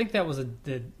 I think that was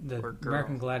the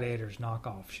American Gladiators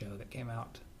knockoff show that came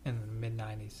out in the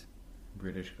mid-90s.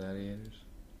 British Gladiators?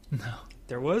 No.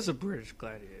 There was a British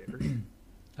Gladiator.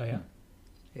 Oh, yeah?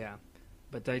 Yeah.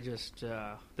 But they just,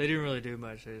 they didn't really do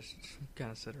much. They just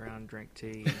kind of sit around and drink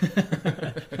tea.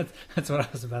 That's what I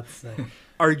was about to say.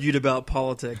 Argued about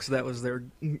politics. That was their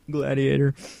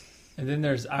gladiator. And then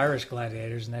there's Irish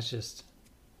Gladiators, and that's just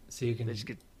so you can They just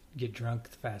get drunk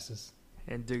the fastest.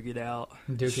 and duke it out.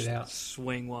 Duke it out.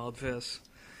 Swing wild fists.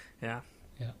 Yeah.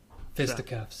 Yeah.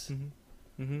 Fisticuffs.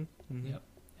 Mm-hmm. Mm-hmm. Mm-hmm. Yep.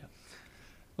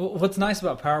 Well, what's nice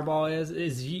about Powerball is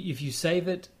if you save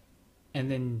it, and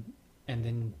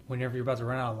then whenever you're about to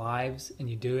run out of lives and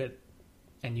you do it,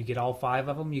 and you get all 5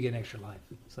 of them, you get an extra life.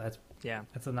 So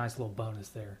that's a nice little bonus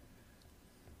there.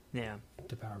 Yeah.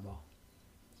 To Powerball.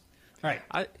 All right.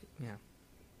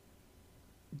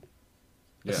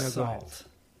 Yeah. Assault.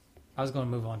 I was going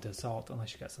to move on to Assault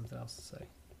unless you got something else to say.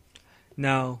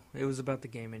 No, it was about the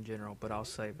game in general, but I'll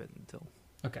save it until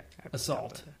Okay. after we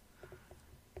Assault. talk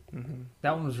about it.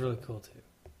 That one was really cool too.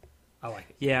 I like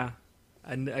it. Yeah,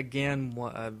 and again,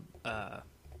 a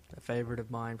favorite of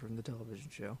mine from the television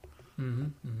show.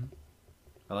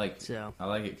 I like So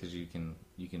it because you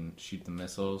can shoot the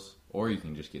missiles, or you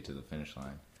can just get to the finish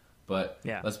line. But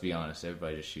Yeah. let's be honest,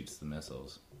 everybody just shoots the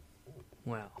missiles.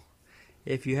 well,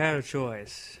 if you had a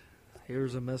choice,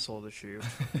 here's a missile to shoot,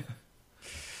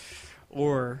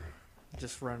 or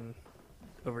just run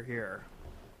over here,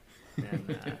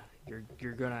 and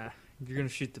you're gonna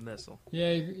shoot the missile. Yeah,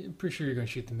 I'm pretty sure you're going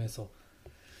to shoot the missile.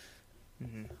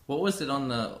 What was it on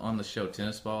the show?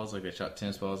 Tennis balls? Like they shot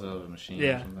tennis balls out of a machine or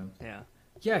Yeah, something? yeah.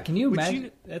 Yeah, can you Would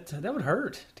imagine? That would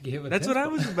hurt to get hit with. That's what I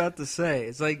tennis was about to say.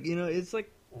 It's like it's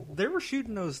like they were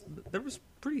shooting those. There was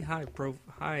pretty high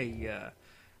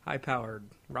powered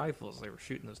rifles. They were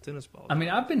shooting those tennis balls. I mean,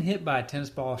 I've been hit by a tennis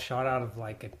ball shot out of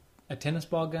like a tennis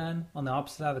ball gun on the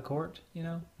opposite side of the court. You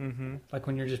know, like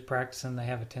when you're just practicing, they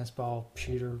have a tennis ball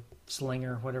shooter,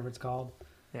 slinger, whatever it's called,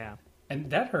 yeah. and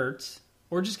that hurts.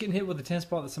 Or just getting hit with a tennis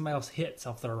ball that somebody else hits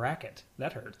off their racket,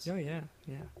 that hurts. Oh yeah,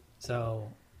 yeah. So,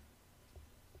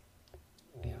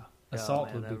 yeah, assault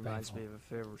man, would be that reminds painful. me of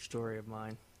a favorite story of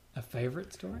mine. A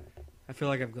favorite story? I feel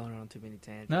like I've gone on too many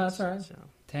tangents. No, that's all right. So.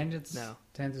 Tangents. No.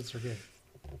 Tangents are good.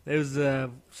 It was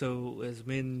so as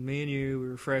me and you, we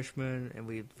were freshmen,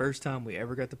 and first time we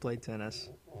ever got to play tennis,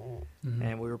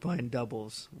 and we were playing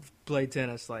doubles. Play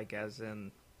tennis like as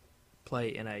in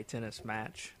play in a tennis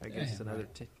match against another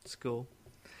school,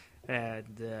 and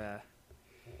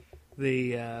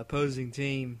the opposing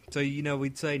team. So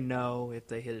we'd say no if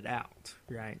they hit it out,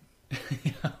 right?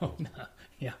 Oh, no.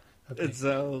 Yeah. Okay. And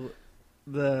so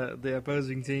the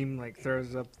opposing team like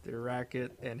throws up their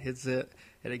racket and hits it,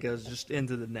 and it goes just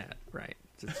into the net, right?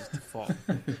 It's just a fall.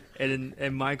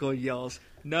 and Michael yells,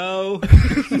 "No!"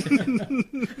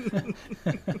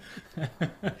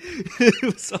 It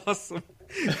was awesome.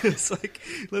 It's like,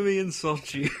 let me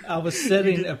insult you. I was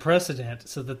setting a precedent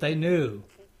so that they knew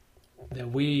that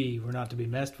we were not to be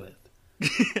messed with.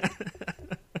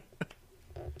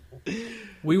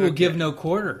 We will give no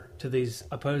quarter to these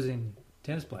opposing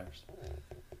tennis players.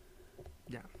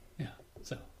 Yeah. Yeah.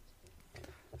 So,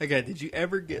 Okay, did you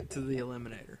ever get to the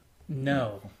eliminator?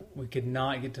 no, we could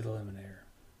not get to the eliminator.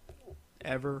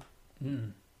 Ever?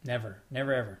 Never,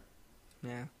 ever.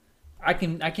 Yeah. I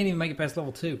can't even make it past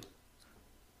level 2.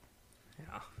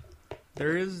 Yeah.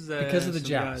 There is Because of the some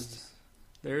joust. guys-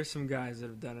 there are some guys that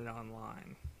have done it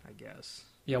online, I guess.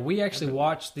 Yeah, we actually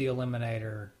watched the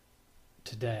eliminator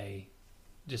today,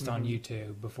 just on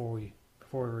YouTube before we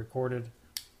recorded.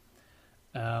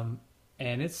 And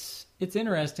it's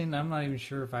interesting. I'm not even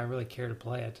sure if I really care to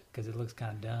play it because it looks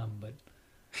kind of dumb. But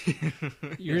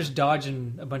you're just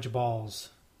dodging a bunch of balls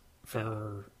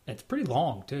for. It's pretty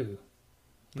long too,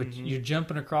 but you're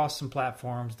jumping across some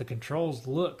platforms. The controls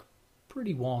look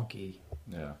pretty wonky.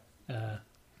 Yeah.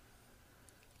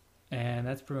 And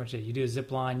that's pretty much it. You do a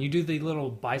zip line. You do the little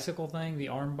bicycle thing, the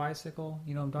arm bicycle.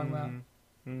 You know what I'm talking about?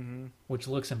 Mm-hmm. Which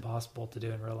looks impossible to do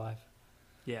in real life.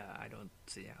 Yeah, I don't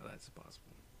see how that's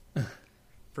possible.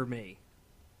 For me.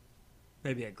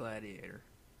 Maybe a gladiator.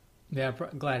 Yeah,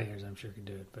 gladiators I'm sure could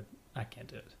do it, but I can't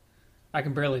do it. I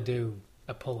can barely do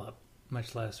a pull-up,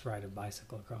 much less ride a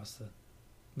bicycle across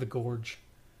the gorge.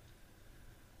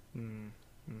 Mm-hmm.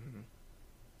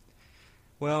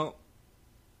 Well,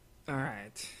 all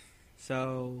right.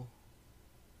 So,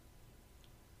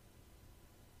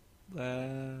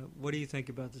 what do you think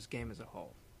about this game as a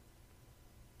whole?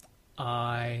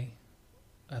 I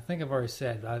think I've already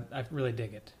said, I really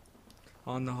dig it.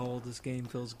 On the whole, this game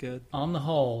feels good. On the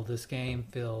whole, this game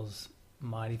feels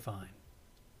mighty fine.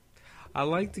 I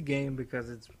like the game because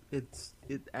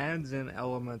it adds in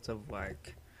elements of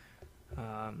like,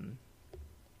 having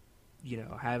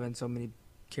so many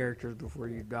characters before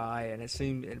you die, and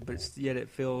yet it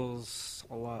feels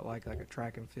a lot like a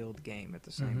track and field game at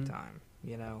the same time.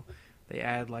 They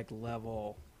add like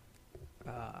level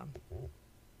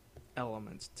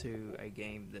elements to a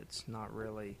game that's not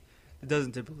really. It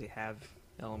doesn't typically have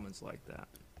elements like that.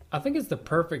 I think it's the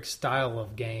perfect style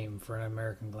of game for an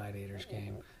American Gladiators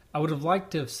game. I would have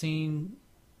liked to have seen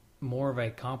more of a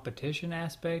competition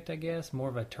aspect, I guess, more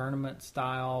of a tournament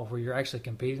style where you're actually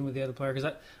competing with the other player.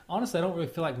 Because honestly, I don't really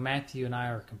feel like Matthew and I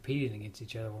are competing against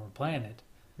each other when we're playing it.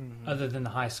 Other than the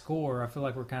high score, I feel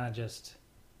like we're kind of just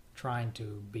trying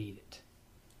to beat it.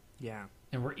 Yeah.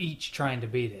 And we're each trying to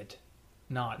beat it.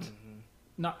 Not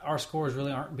our scores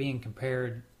really aren't being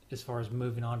compared as far as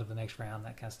moving on to the next round,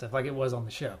 that kind of stuff, like it was on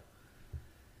the show.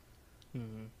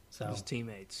 Mm-hmm. So his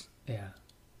teammates. Yeah,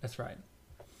 that's right.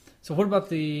 So what about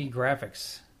the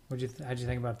graphics? How'd you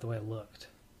think about the way it looked?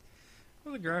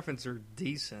 Well, the graphics are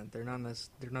decent. They're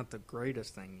not the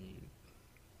greatest thing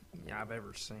I've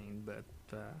ever seen, but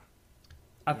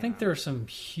I think there are some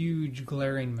huge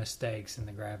glaring mistakes in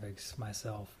the graphics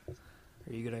myself.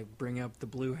 Are you gonna bring up the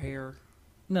blue hair?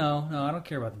 No, I don't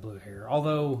care about the blue hair.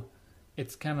 Although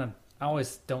it's kind of, I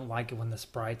always don't like it when the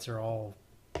sprites are all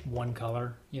one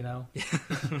color, you know?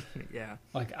 Yeah.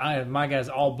 Like my guy's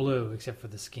all blue except for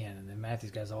the skin, and then Matthew's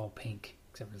guy's all pink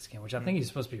except for the skin, which I think he's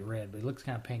supposed to be red, but he looks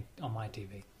kind of pink on my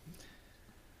TV.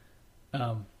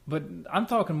 But I'm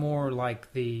talking more like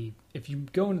if you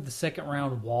go into the second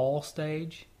round wall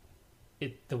stage,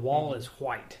 the wall is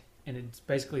white, and it's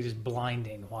basically just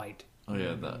blinding white. Oh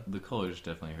yeah, the colors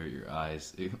definitely hurt your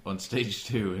eyes on stage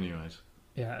 2 anyways.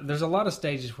 Yeah, there's a lot of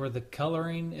stages where the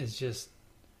coloring is just,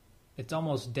 it's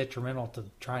almost detrimental to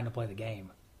trying to play the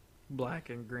game. Black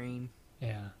and green.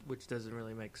 Yeah. Which doesn't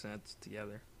really make sense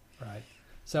together. Right.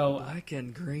 So black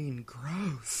and green,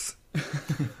 gross.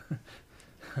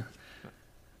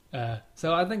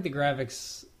 So I think the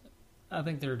graphics, I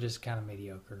think they're just kind of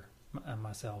mediocre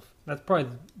myself. That's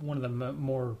probably one of the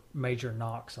more major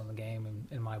knocks on the game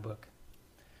in my book.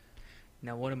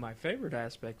 Now, one of my favorite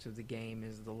aspects of the game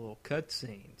is the little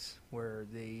cutscenes where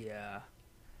the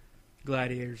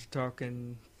gladiators are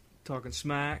talking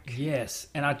smack. Yes,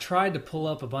 and I tried to pull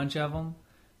up a bunch of them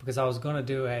because I was going to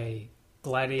do a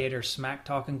gladiator smack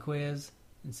talking quiz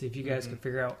and see if you guys could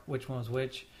figure out which one was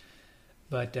which.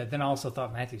 But then I also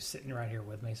thought Matthew's sitting right here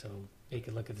with me, so he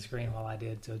could look at the screen while I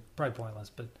did, so it's probably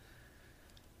pointless. But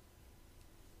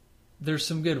there's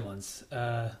some good ones.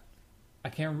 I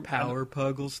can't remember. Power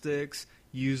puggle sticks,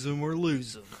 use them or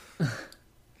lose them.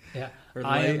 Yeah,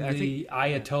 I am the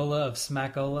Ayatollah of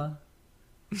Smackola.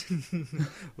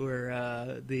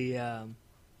 Where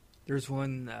there's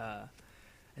one, I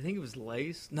think it was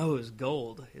lace. No, it was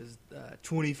gold. It was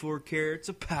 24 carats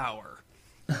of power.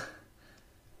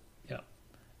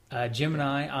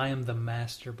 Gemini, I am the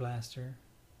Master Blaster.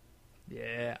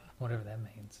 Yeah. Whatever that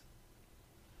means.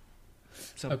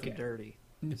 Something dirty.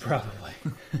 Probably.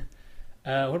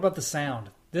 What about the sound?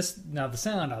 The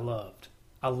sound I loved.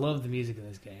 I love the music in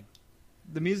this game.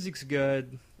 The music's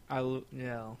good. Could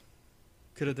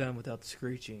have done without the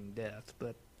screeching death,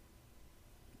 but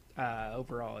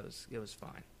overall it was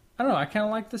fine. I don't know. I kind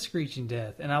of like the screeching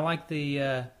death, and I like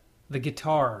the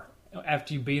guitar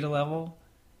after you beat a level.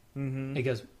 Mm-hmm. It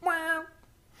goes wow,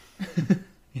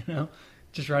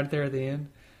 just right there at the end.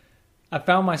 I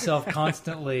found myself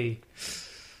constantly,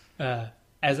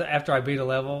 after I beat a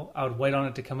level, I would wait on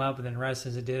it to come up, and then right as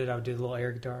it did it, I would do the little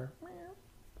air guitar.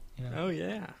 Oh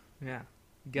yeah.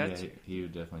 Got you. He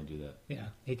would definitely do that. Yeah,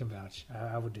 he can vouch.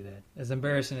 I would do that. As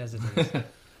embarrassing as it is.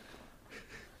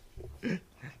 I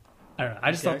don't know.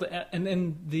 I just thought that, and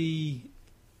then the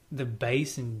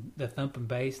bass and the thumping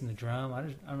bass and the drum. I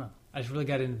don't know. I just really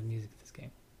got into the music of this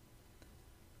game.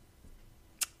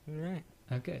 All right.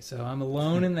 Okay, so I'm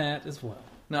alone in that as well.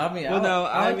 No, I mean,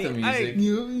 I like the music.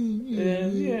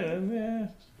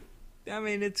 Yeah. I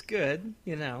mean, it's good.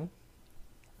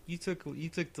 You took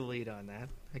the lead on that.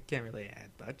 I can't really add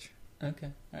much. Okay.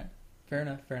 All right. Fair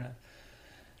enough.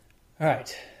 All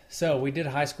right. So we did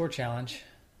a high score challenge.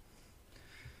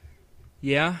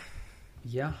 Yeah.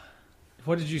 Yeah.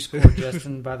 What did you score,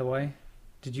 Justin, by the way?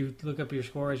 Did you look up your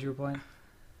score as you were playing?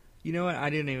 You know what? I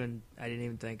didn't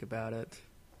even think about it,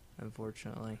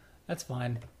 unfortunately. That's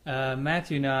fine.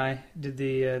 Matthew and I did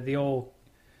the old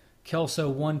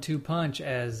Kelso 1-2 punch,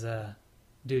 as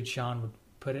Dude Sean would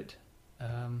put it.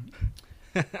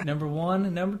 Number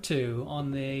 1, number 2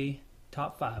 on the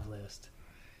top 5 list.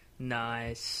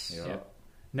 Nice. Yep.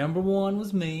 Number 1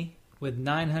 was me with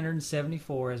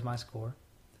 974 as my score.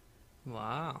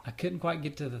 Wow. I couldn't quite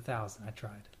get to the 1,000. I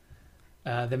tried.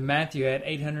 Then Matthew had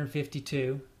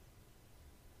 852.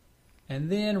 And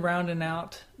then rounding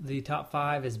out the top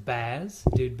 5 is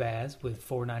Dude Baz with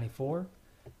 494.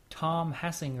 Tom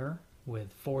Hassinger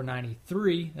with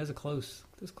 493. That's a close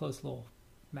little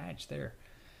match there.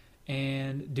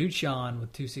 And Dude Sean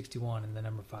with 261 in the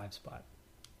number 5 spot.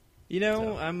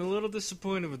 I'm a little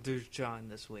disappointed with Dude Sean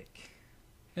this week.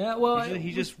 Yeah, well,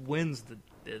 he just wins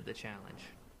the challenge.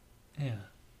 Yeah,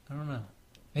 I don't know.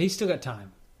 He's still got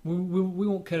time. We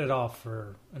won't cut it off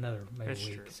for another week.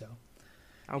 True. So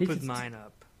I'll put mine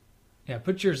up. Yeah,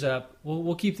 put yours up.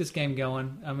 We'll keep this game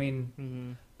going. I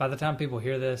mean, by the time people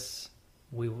hear this,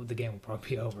 the game will probably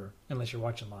be over unless you're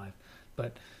watching live.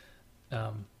 But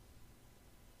yeah.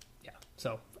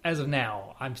 So as of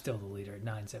now, I'm still the leader at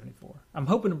 974. I'm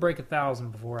hoping to break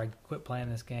 1,000 before I quit playing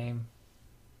this game.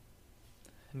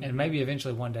 And maybe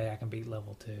eventually one day I can beat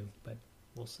level 2, but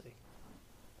we'll see.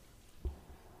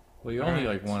 Well, you're only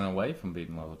like one away from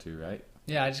beating level 2, right?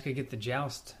 Yeah, I just gotta get the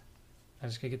joust. I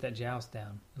just gotta get that joust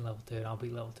down in level 2, and I'll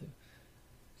beat level 2.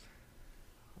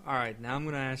 All right, now I'm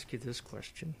going to ask you this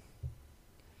question.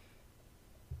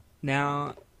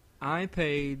 Now, I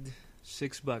paid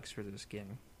 $6 for this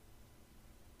game.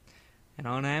 And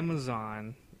on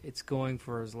Amazon, it's going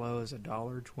for as low as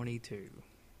 $1.22.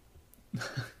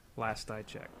 Last I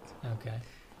checked. Okay.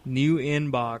 New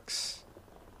inbox,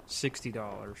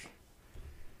 $60.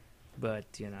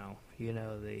 But, you know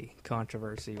the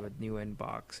controversy with new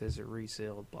inbox. Is it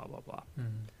resealed? Blah, blah, blah.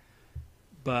 Mm-hmm.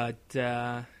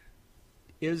 But,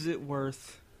 is it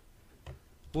worth...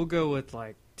 We'll go with,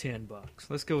 like, $10.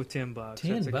 Let's go with $10.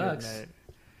 $10?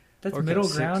 That's Okay, middle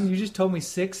 6. ground. You just told me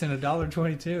 $6 and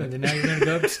 $1.22, and then now you're going to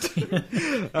go up to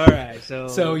 10. All right,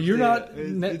 so you're not.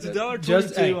 It's $1.22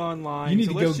 just, hey, online. You need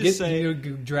so to let's go just say, you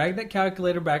know, drag that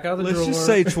calculator back out of the let's drawer. just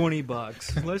say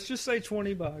 $20. Let's just say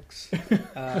 $20.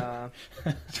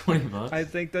 $20. I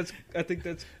think that's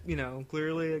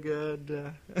clearly a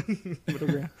good middle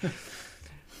ground.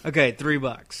 Okay,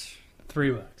 $3.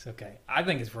 $3. Okay, I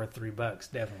think it's worth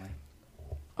 $3. Definitely.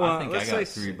 I think I let's got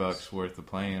say $3 worth of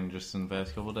playing just in the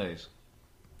past couple of days.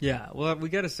 Yeah, well, we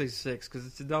got to say $6 because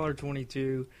it's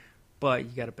 $1.22, but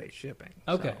you got to pay shipping.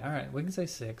 Okay, so. all right, we can say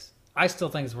 $6. I still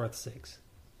think it's worth $6.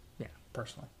 Yeah,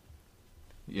 personally.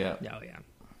 Yeah. Oh yeah.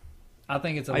 I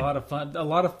think it's a lot of fun. A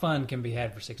lot of fun can be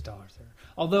had for $6 there.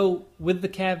 Although with the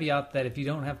caveat that if you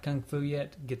don't have Kung Fu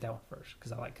yet, get that one first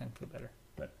because I like Kung Fu better.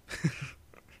 But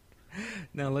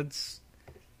now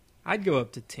I'd go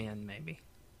up to 10 maybe.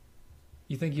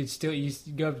 You think you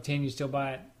go up to 10, you still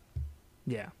buy it?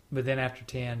 Yeah. But then after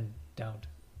 10, don't.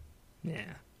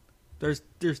 Yeah. There's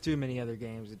too many other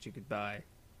games that you could buy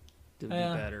to be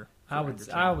better. I would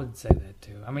say that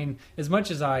too. I mean, as much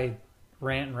as I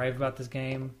rant and rave about this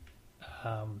game,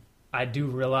 I do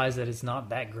realize that it's not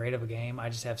that great of a game. I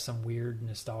just have some weird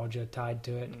nostalgia tied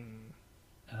to it.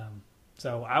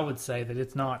 So I would say that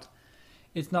it's not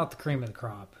the cream of the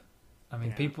crop. I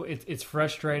mean, people, it's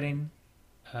frustrating.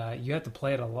 You have to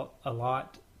play it a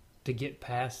lot to get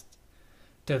past,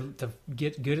 to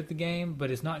get good at the game, but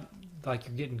it's not like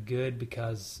you're getting good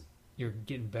because you're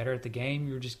getting better at the game.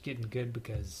 You're just getting good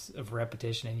because of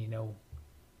repetition and you know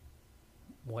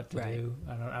what to do.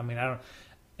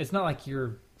 It's not like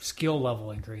your skill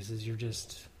level increases. You're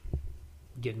just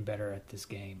getting better at this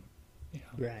game. You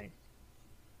know? Right.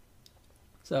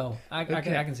 So I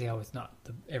can see how it's not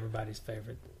everybody's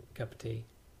favorite cup of tea.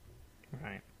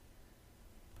 Right.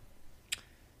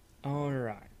 All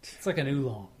right. It's like an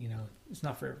oolong, you know. It's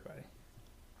not for everybody.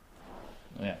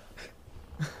 Yeah.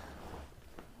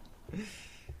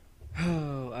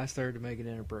 Oh, I started to make an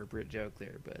inappropriate joke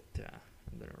there, but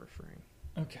I'm going to refrain.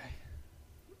 Okay.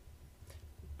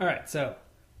 All right, so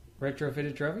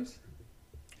retrofitted trophies?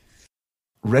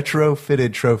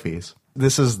 Retrofitted trophies.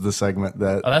 This is the segment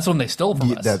that... Oh, that's when they stole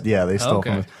from us. They stole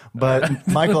from us. But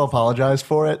Michael apologized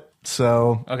for it,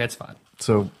 so... Okay, it's fine.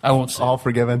 So I won't say. All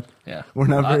forgiven. Yeah. We're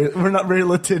not very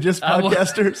litigious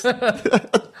podcasters.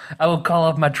 I will call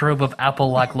up my troop of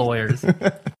Apple-like lawyers.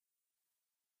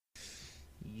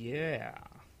 Yeah.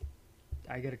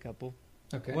 I got a couple.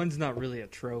 Okay. One's not really a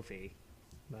trophy,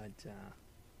 but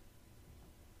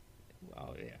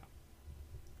well, yeah.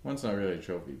 One's not really a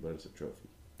trophy, but it's a trophy.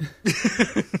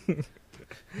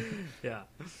 Yeah.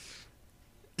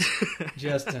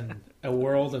 Justin, a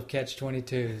world of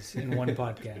catch-22s in one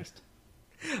podcast.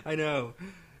 I know.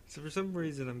 So for some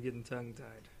reason I'm getting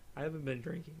tongue-tied. I haven't been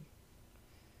drinking,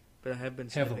 but I have been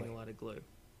sniffing a lot of glue.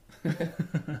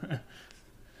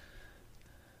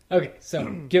 Okay,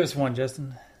 so give us one,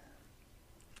 Justin.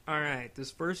 All right,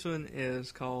 this first one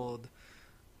is called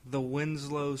the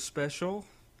Winslow Special,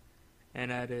 and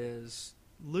that is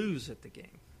lose at the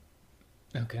game.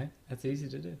 Okay, that's easy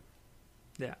to do.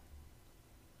 Yeah.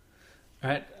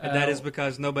 All right. And that is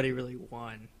because nobody really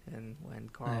won, and when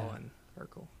Carl and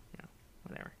Urkel,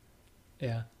 whatever.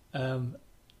 Yeah. I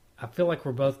feel like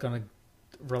we're both going to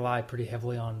rely pretty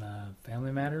heavily on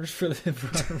Family Matters for our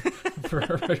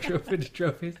retrofitted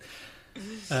trophies.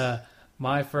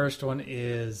 My first one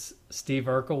is Steve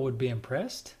Urkel would be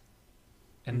impressed,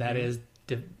 and that is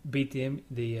to beat the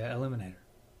Eliminator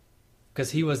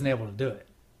because he wasn't able to do it.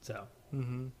 So.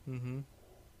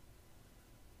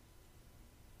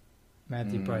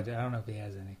 Matthew probably. I don't know if he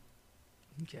has any.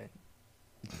 Okay.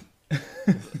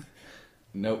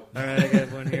 Nope. All right, I got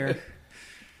one here.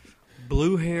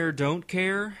 Blue hair don't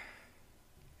care,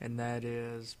 and that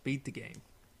is beat the game.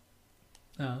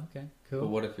 Oh, okay, cool. But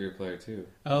what if you're a player too?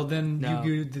 Oh, then No.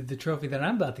 you do the trophy that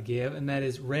I'm about to give, and that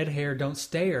is red hair don't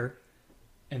stare,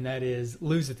 and that is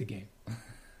lose at the game.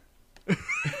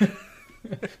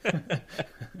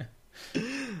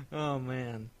 Oh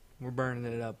man, we're burning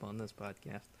it up on this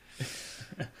podcast.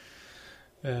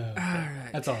 All right.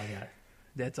 That's all I got.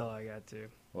 That's all I got too.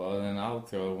 Well, then I'll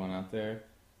throw one out there.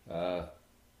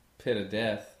 Pit of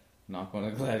Death. Knock one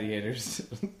of the gladiators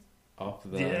off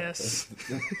the... Yes.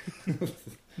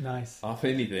 Nice. Off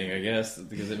anything, I guess,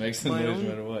 because it makes the My noise own- no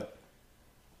matter what.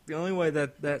 The only way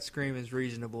that scream is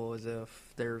reasonable is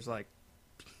if there's like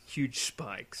huge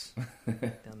spikes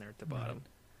down there at the bottom.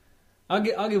 I'll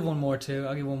give one more too.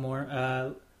 I'll give one more.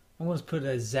 I want to put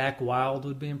as Zach Wilde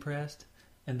would be impressed,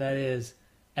 and that is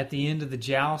at the end of the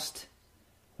joust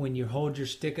when you hold your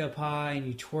stick up high and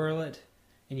you twirl it,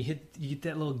 and you get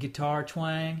that little guitar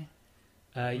twang.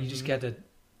 You just got to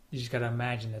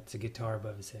imagine that's a guitar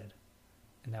above his head,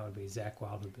 and that would be Zach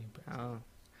Wilde would be impressed. Oh.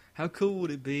 How cool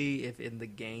would it be if in the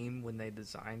game when they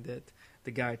designed it,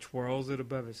 the guy twirls it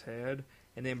above his head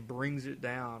and then brings it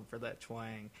down for that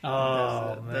twang?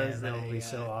 Oh Does man, that the, would be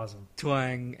so awesome.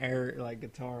 Twang air like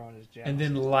guitar on his joust. And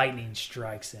then lightning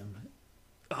strikes him.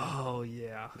 oh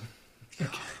yeah.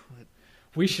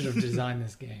 We should have designed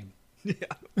this game.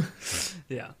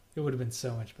 Yeah. It would have been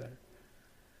so much better.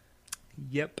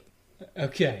 Yep.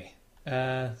 Okay,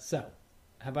 so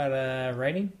how about a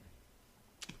rating?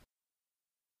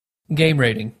 Game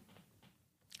rating.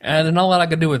 And there's not a lot I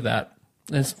can do with that.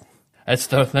 That's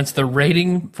the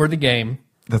rating for the game.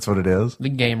 That's what it is. The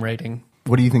game rating.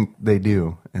 What do you think they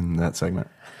do in that segment?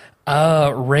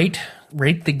 Rate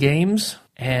the games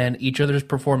and each other's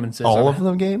performances. All of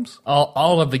the games?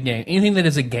 All of the game. Anything that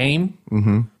is a game,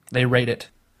 they rate it.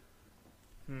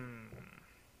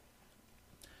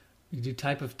 You do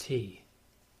type of tea.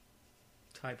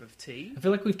 Type of tea? I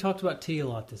feel like we've talked about tea a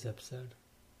lot this episode.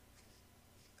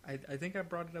 I think I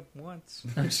brought it up once.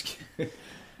 I'm just kidding.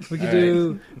 We could All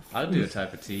do I'll do a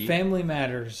type of tea. Family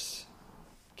Matters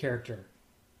character.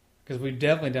 Because we've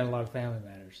definitely done a lot of Family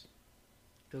Matters.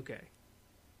 Okay.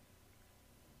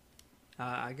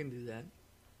 I can do that.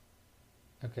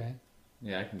 Okay.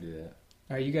 Yeah, I can do that.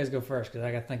 All right, you guys go first because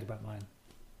I got to think about mine.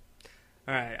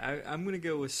 All right, I'm going to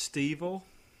go with Stevel,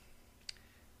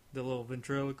 the little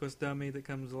ventriloquist dummy that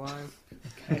comes alive.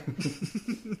 Okay.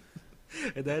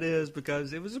 And that is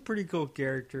because it was a pretty cool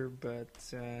character, but,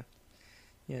 it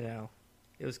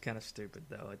was kind of stupid,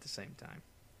 though, at the same time.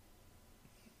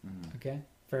 Okay.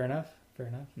 Fair enough. Fair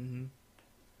enough.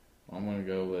 Mm-hmm. I'm going to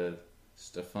go with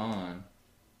Stefan.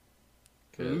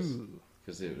 Ooh.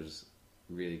 Because it was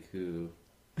really cool.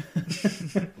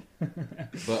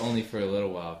 But only for a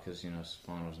little while, because,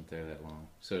 Stefan wasn't there that long.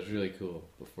 So it's really cool,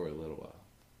 but for a little while.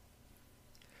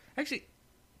 Actually,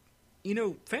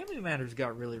 Family Matters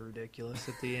got really ridiculous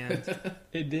at the end.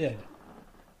 It did.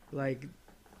 Like,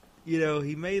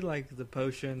 he made, like, the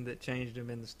potion that changed him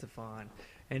into Stefan.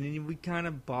 And then we kind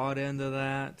of bought into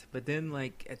that. But then,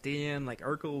 like, at the end, like,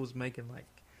 Urkel was making, like,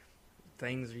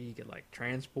 things where you could, like,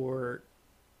 transport,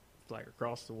 like,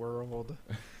 across the world.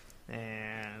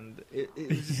 And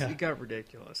it got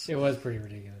ridiculous. It was pretty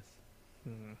ridiculous.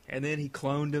 And then he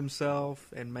cloned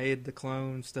himself and made the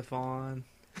clone Stefan.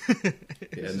 Yeah,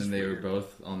 and then they were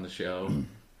both on the show.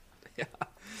 Yeah.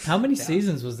 How many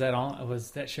seasons was that on?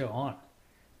 Was that show on?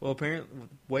 Well, apparently,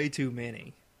 way too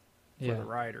many for Yeah. the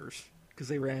writers because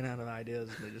they ran out of ideas.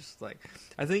 And they just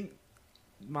I think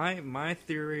my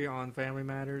theory on Family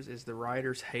Matters is the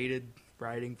writers hated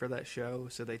writing for that show,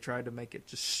 so they tried to make it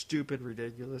just stupid,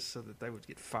 ridiculous, so that they would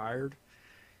get fired.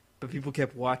 But people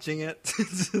kept watching it,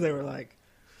 so they were like,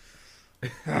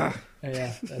 Yeah,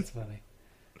 that's funny.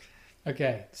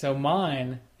 Okay, so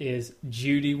mine is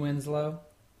Judy Winslow.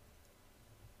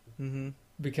 mm-hmm.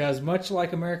 Because much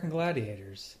like American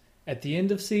Gladiators, at the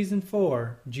end of season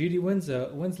 4, Judy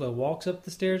Winslow walks up the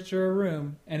stairs to her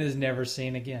room and is never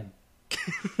seen again.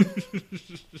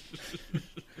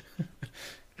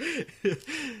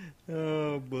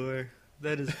 Oh boy,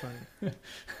 that is funny.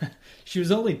 She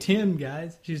was only 10,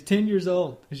 guys. She was 10 years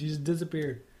old and she just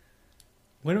disappeared.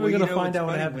 When are we going to find out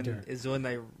what happened to her? Is when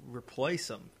they replace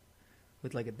them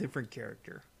with like a different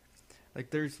character. Like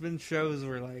there's been shows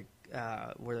where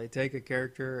where they take a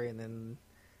character and then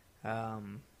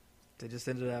they just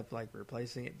ended up like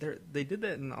replacing it. They did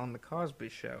that on the Cosby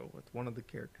Show with one of the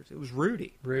characters. It was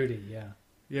Rudy. Rudy, yeah.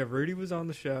 Yeah, Rudy was on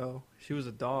the show. She was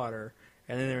a daughter,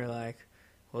 and then they were like,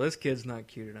 "Well, this kid's not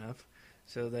cute enough."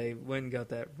 So they went and got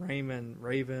that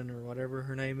Raven or whatever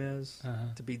her name is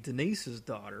to be Denise's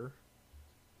daughter.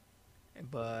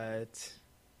 But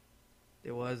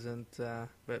it wasn't.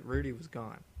 But Rudy was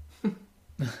gone.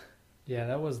 Yeah. Yeah,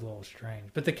 that was a little strange.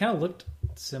 But they kind of looked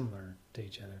similar to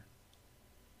each other,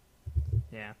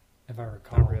 Yeah, if I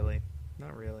recall. not really.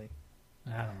 Not really.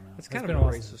 I don't know. It's kind been of a a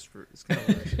while racist. It's kind of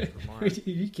a racist Are remark.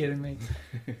 you kidding me?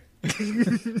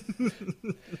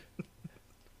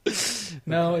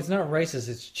 No, it's not racist.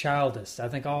 It's childish. I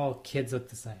think all kids look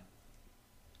the same.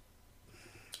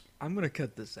 I'm going to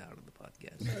cut this out of the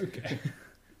podcast.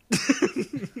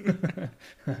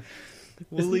 Okay.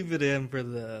 We'll leave it in for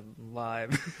the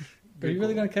live. Are you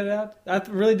really going to cut it out? I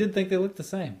really did think they looked the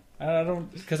same. I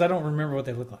don't, because I don't remember what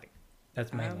they look like.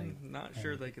 That's mainly. I'm not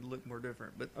sure they could look more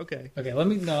different, but okay. Okay, let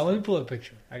me pull up a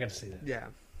picture. I got to see that. Yeah.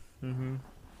 Mm-hmm.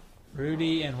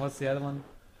 Rudy and what's the other one?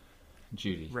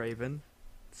 Judy. Raven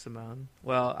Simone.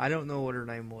 Well, I don't know what her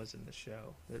name was in the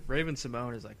show. Raven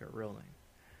Simone is like her real name.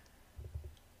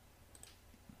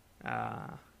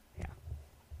 Yeah.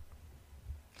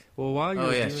 Well, while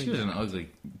you're doing she was an ugly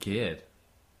kid.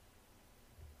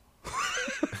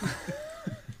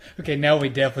 Okay, now we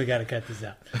definitely got to cut this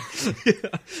out.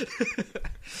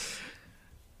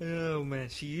 Oh man,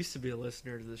 she used to be a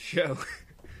listener to the show.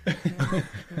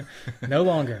 No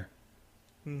longer.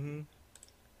 Mm-hmm.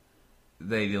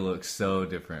 They do look so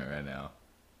different right now.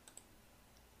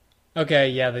 Okay,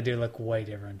 yeah, they do look way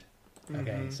different.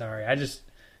 Okay, Mhm. sorry. I just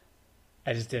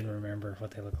didn't remember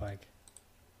what they look like.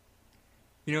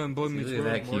 You know, in Boy See, Meets look at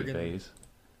World, that cute face.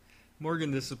 Morgan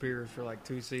disappears for like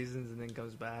 2 seasons and then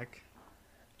comes back.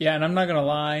 Yeah, and I'm not gonna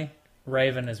lie,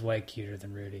 Raven is way cuter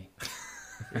than Rudy.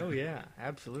 Oh yeah,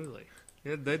 absolutely.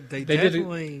 Yeah, they They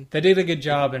definitely. They did a good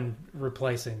job in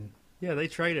replacing. Yeah, they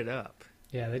traded up.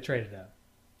 Yeah, they traded up.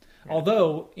 Yeah.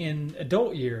 Although in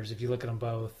adult years, if you look at them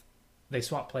both, they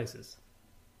swap places.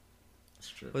 That's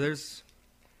true. Well,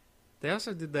 they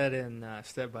also did that in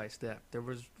Step by Step. There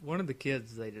was one of the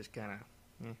kids they just kind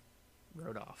of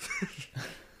wrote off.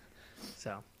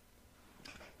 So,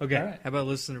 okay. All right. How about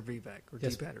listener feedback or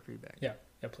Yes. T-Patter feedback? Yeah,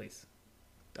 please.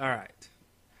 All right.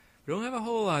 We don't have a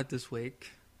whole lot this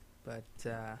week, but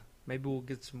maybe we'll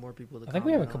get some more people to I think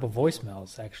we have a comment couple on.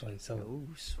 voicemails actually. So Oh,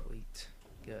 sweet.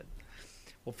 Good.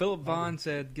 Well, Philip Vaughn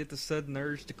said, get the sudden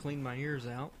urge to clean my ears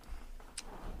out.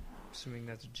 Assuming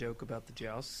that's a joke about the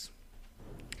jousts.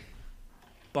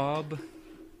 Bob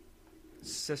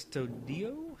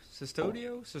Sestodio?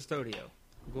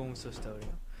 I'm going with Sestodio.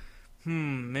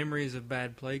 Memories of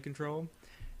bad play control.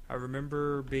 I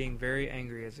remember being very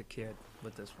angry as a kid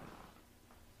with this one.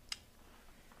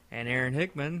 And Aaron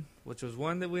Hickman, which was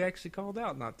one that we actually called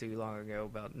out not too long ago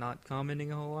about not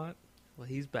commenting a whole lot. Well,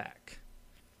 he's back.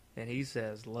 And he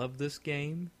says, love this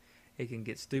game. It can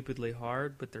get stupidly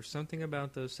hard, but there's something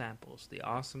about those samples. The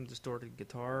awesome distorted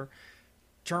guitar,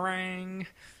 charang,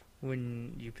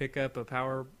 when you pick up a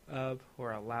power up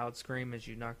or a loud scream as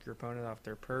you knock your opponent off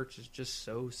their perch is just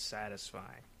so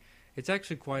satisfying. It's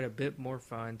actually quite a bit more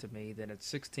fun to me than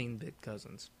its 16-bit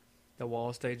cousins. The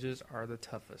wall stages are the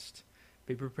toughest.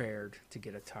 Be prepared to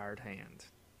get a tired hand.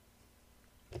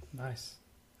 nice.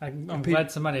 I'm glad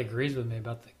somebody agrees with me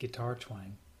about the guitar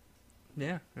twang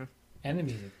Yeah. and the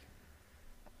music.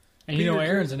 And you know,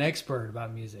 Aaron's an expert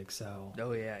about music, so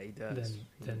Oh yeah, he does.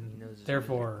 then He knows his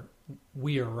therefore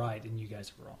we are right and you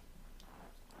guys are wrong.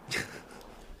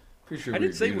 Pretty sure I we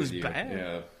didn't say it agree was with you.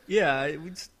 bad. Yeah.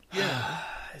 Yeah.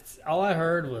 It's all I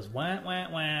heard was wah wah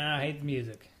wah. I hate the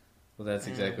music. Well, that's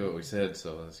exactly what we said,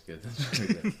 so that's good. That's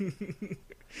really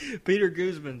good. Peter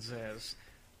Guzman says,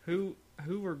 "Who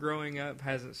were growing up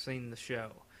hasn't seen the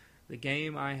show. The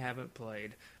game I haven't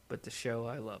played, but the show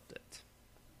I loved it."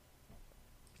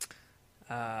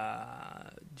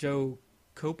 Joe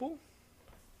Copel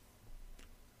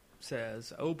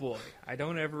says, "Oh boy, I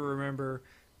don't ever remember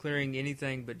clearing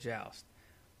anything but Joust.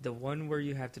 The one where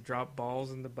you have to drop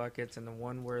balls in the buckets and the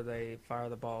one where they fire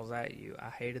the balls at you. I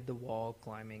hated the wall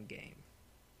climbing game."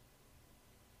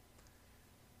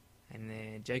 And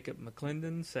then Jacob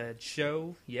McClendon said,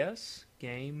 show, yes.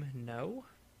 Game, no.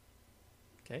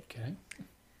 Okay.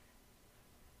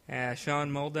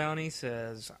 Sean Muldowney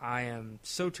says, I am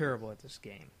so terrible at this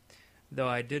game. Though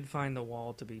I did find the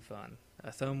wall to be fun.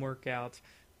 A thumb workout,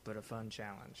 but a fun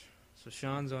challenge. So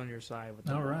Sean's on your side with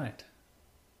the All wall. right.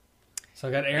 So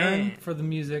I got Aaron And- for the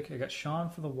music. I got Sean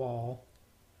for the wall.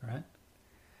 Right.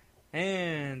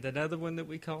 And another one that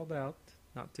we called out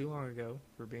not too long ago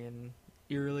for being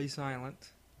eerily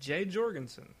silent, Jay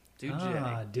Jorgensen. Dude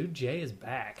Jay. Dude Jay is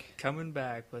back. Coming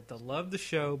back, but I love the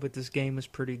show, but this game is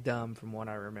pretty dumb from what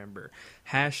I remember.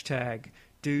 Hashtag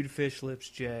Dude Fish Lips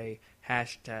J.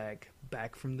 Hashtag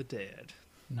Back from the Dead.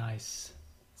 Nice.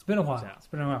 It's been a while. So- It's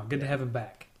been a while. Good to have him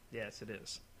back. Yes, it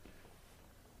is.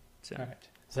 So, All right.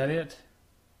 Is that it?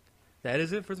 that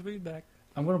is it for the feedback.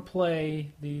 I'm going to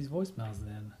play these voicemails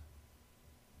then.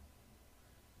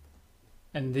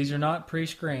 And these are not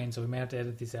pre-screened, so we may have to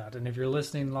edit these out. And if you're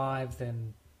listening live,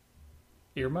 then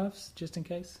earmuffs, just in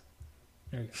case.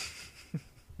 There you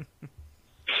go.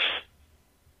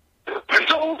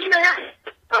 It's old man.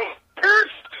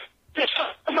 It's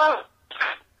about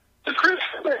the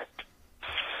Christmas.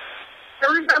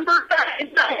 I remember that.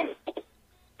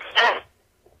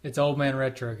 It's Old Man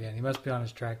Retro again. He must be on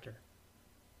his tractor.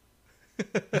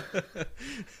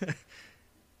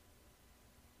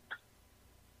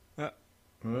 All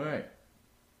right.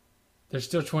 There's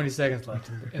still 20 seconds left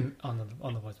on the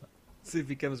voicemail. See if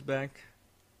he comes back.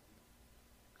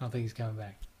 I don't think he's coming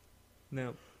back.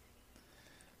 No.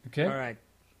 Okay. All right.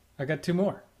 I got 2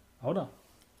 more. Hold on.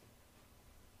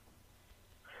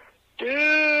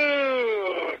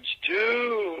 Dudes.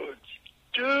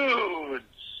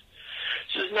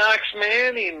 This is Knox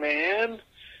Manning, man.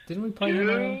 Didn't we play him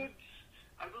already?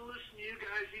 I've been listening to you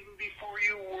guys even before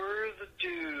you were the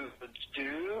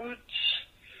dudes.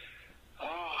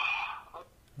 Oh.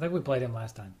 I think we played him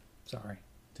last time. Sorry.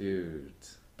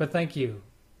 Dudes. But thank you,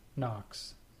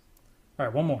 Knox. All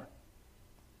right, one more.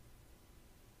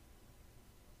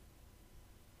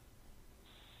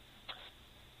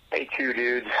 Hey, 2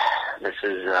 dudes. This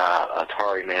is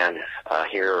Atari Man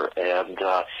here, and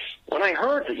when I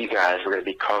heard that you guys were going to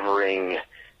be covering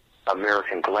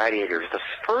American Gladiators, the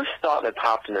first thought that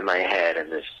popped into my head,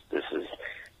 and this is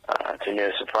to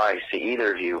no surprise to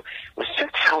either of you, was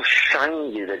just how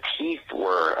shiny the teeth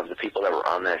were of the people that were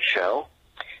on that show.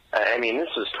 I mean, this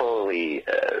was totally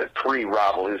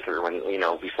pre-Rob Luther, when,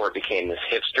 before it became this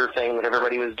hipster thing that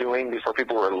everybody was doing, before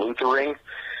people were Luthering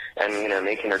and,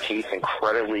 making their teeth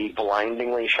incredibly,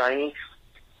 blindingly shiny.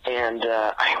 And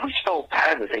I always felt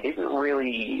bad that they didn't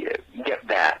really get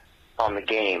that on the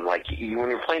game. Like, when you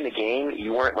were playing the game,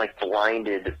 you weren't,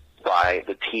 blinded by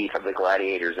the teeth of the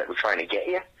gladiators that were trying to get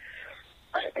you.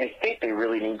 I think they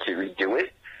really need to redo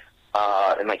it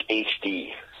in,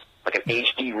 HD. Like an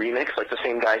HD remix, like the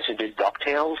same guys who did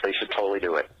DuckTales. They should totally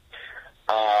do it.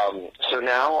 So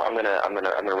now I'm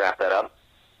gonna wrap that up.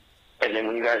 And then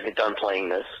when you guys get done playing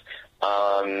this,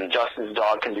 Justin's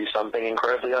dog can do something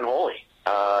incredibly unholy.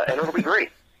 And it'll be great.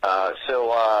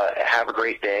 So have a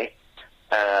great day,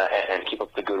 and keep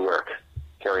up the good work.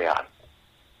 Carry on.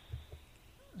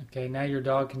 Okay, now your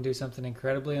dog can do something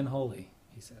incredibly unholy,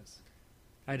 he says.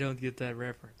 I don't get that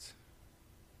reference.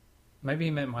 Maybe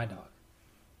he meant my dog.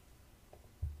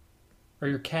 Or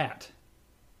your cat.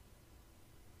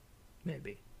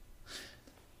 Maybe.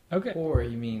 Okay. Or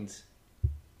he means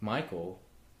Michael,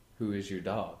 who is your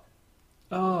dog.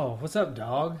 Oh, what's up,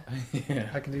 dog? Yeah.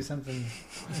 I can do something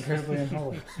incredibly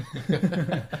unholy.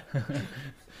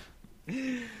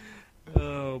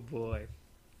 Oh, boy.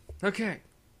 Okay.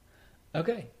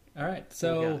 Okay. All right.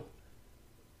 So,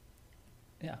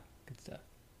 yeah, good stuff.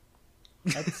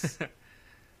 That's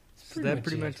So that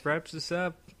pretty much wraps us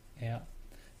up. Yeah.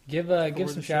 Give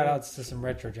some shout outs to some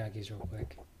retro junkies real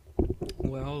quick.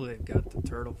 Well, they've got the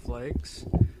Turtle Flakes,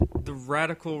 the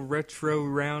Radical Retro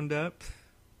Roundup.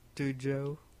 Dude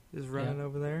Joe is running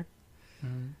over there.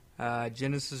 Mm-hmm.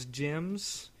 Genesis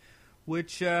Gems,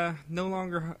 which no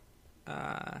longer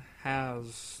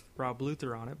has Rob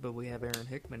Luther on it, but we have Aaron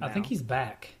Hickman now. I think he's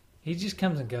back. He just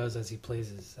comes and goes as he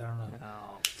pleases. I don't know.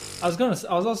 Oh. I was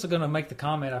also gonna make the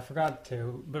comment. I forgot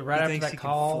to, but right after that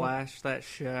call, can flash that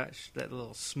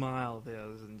little smile of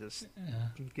his and just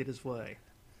get his way.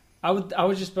 I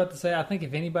was just about to say. I think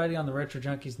if anybody on the Retro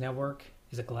Junkies network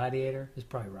is a gladiator, it's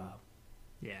probably Rob.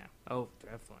 Yeah. Oh,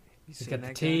 definitely. He's got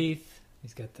the teeth.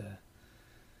 He's got the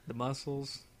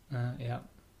muscles. Yeah.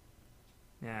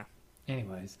 Yeah.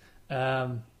 Anyways,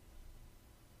 yeah.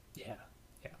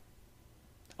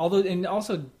 Although, and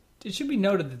also, it should be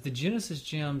noted that the Genesis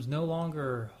Gems no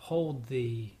longer hold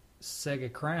the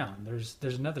Sega crown. There's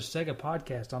another Sega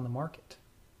podcast on the market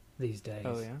these days.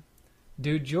 Oh yeah.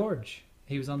 Dude George,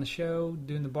 he was on the show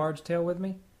doing the Bard's Tale with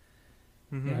me.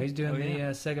 Mm-hmm. You know, he's doing the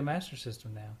Sega Master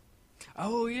System now.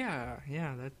 Oh yeah,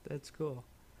 that's cool.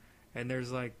 And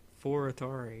there's 4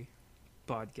 Atari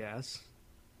podcasts.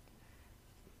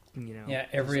 Yeah,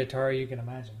 every Atari you can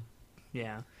imagine.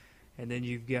 Yeah, and then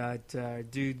you've got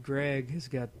Dude Greg has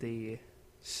got the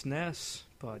SNES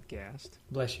podcast.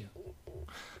 Bless you.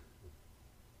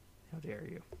 How dare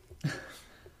you?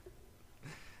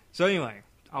 So anyway,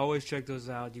 always check those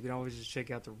out. You can always just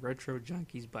check out the Retro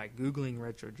Junkies by Googling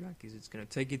Retro Junkies. It's going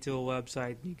to take you to a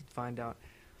website. You can find out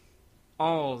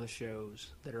all the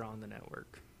shows that are on the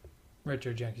network.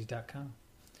 RetroJunkies.com.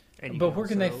 But where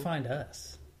can they find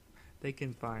us? They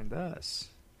can find us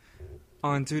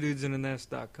on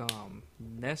twodudesandthenest.com,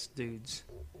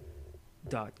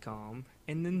 nestdudes.com,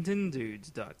 and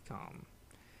nintendudes.com.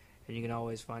 And you can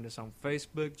always find us on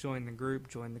Facebook. Join the group.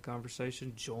 Join the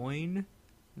conversation. Join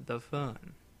the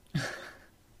fun.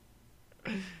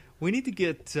 We need to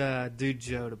get Dude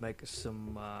Joe to make us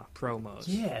some promos.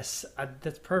 Yes,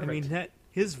 that's perfect. I mean,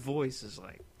 his voice is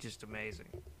like just amazing.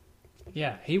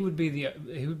 Yeah, he would be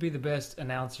the best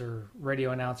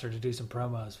radio announcer to do some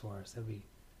promos for us. That'd be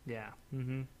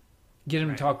Mm-hmm. Get him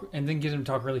to talk, and then get him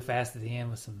to talk really fast at the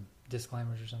end with some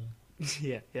disclaimers or something.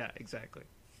 yeah, exactly.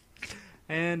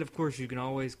 And of course, you can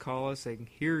always call us. They can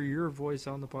hear your voice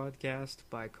on the podcast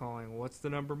by calling. What's the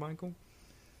number, Michael?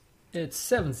 It's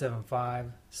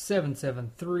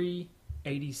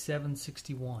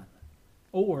 775-773-8761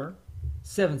 or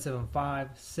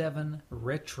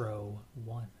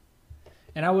 775-7-RETRO-1.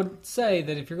 And I would say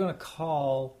that if you're going to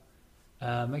call,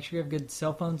 make sure you have good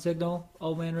cell phone signal,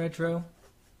 Old Man Retro,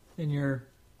 and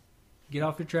get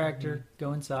off your tractor,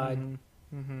 go inside,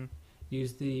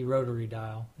 use the rotary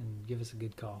dial, and give us a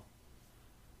good call.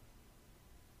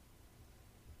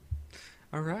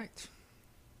 All right.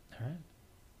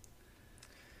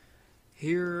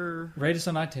 Here, rate us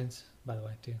on iTunes, by the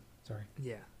way, too. Sorry.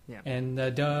 Yeah. And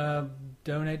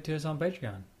donate to us on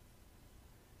Patreon.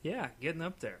 Yeah, getting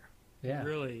up there. Yeah.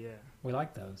 Really, we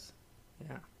like those.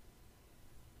 Yeah.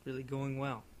 Really going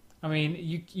well. I mean,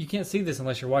 you can't see this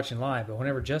unless you're watching live, but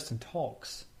whenever Justin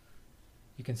talks,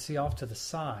 you can see off to the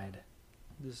side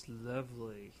this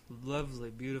lovely, lovely,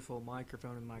 beautiful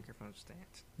microphone and microphone stand.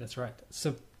 That's right.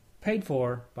 So paid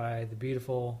for by the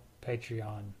beautiful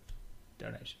Patreon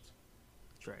donations.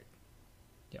 That's right.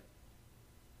 Yep.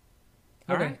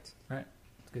 All Okay. right. All right.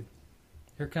 That's good.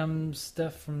 Here comes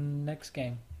stuff from next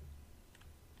game.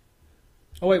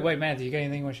 Oh, wait, Matthew, you got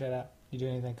anything you want to shout out? You do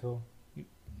anything cool?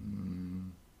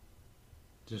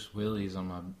 Just wheelies on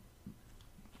my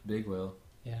big wheel.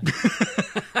 Yeah.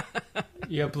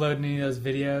 You uploading any of those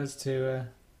videos to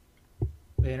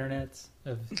the internets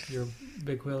of your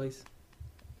big wheelies?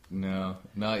 No,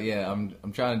 not yet. I'm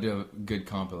trying to do a good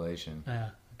compilation.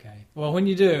 Okay. Well, when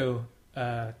you do,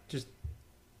 I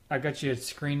got you a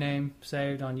screen name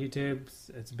saved on YouTube.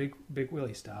 It's Big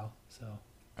Willie style. So.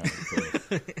 All right, cool.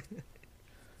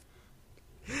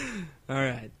 All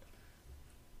right.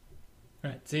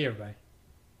 All right. See you, everybody.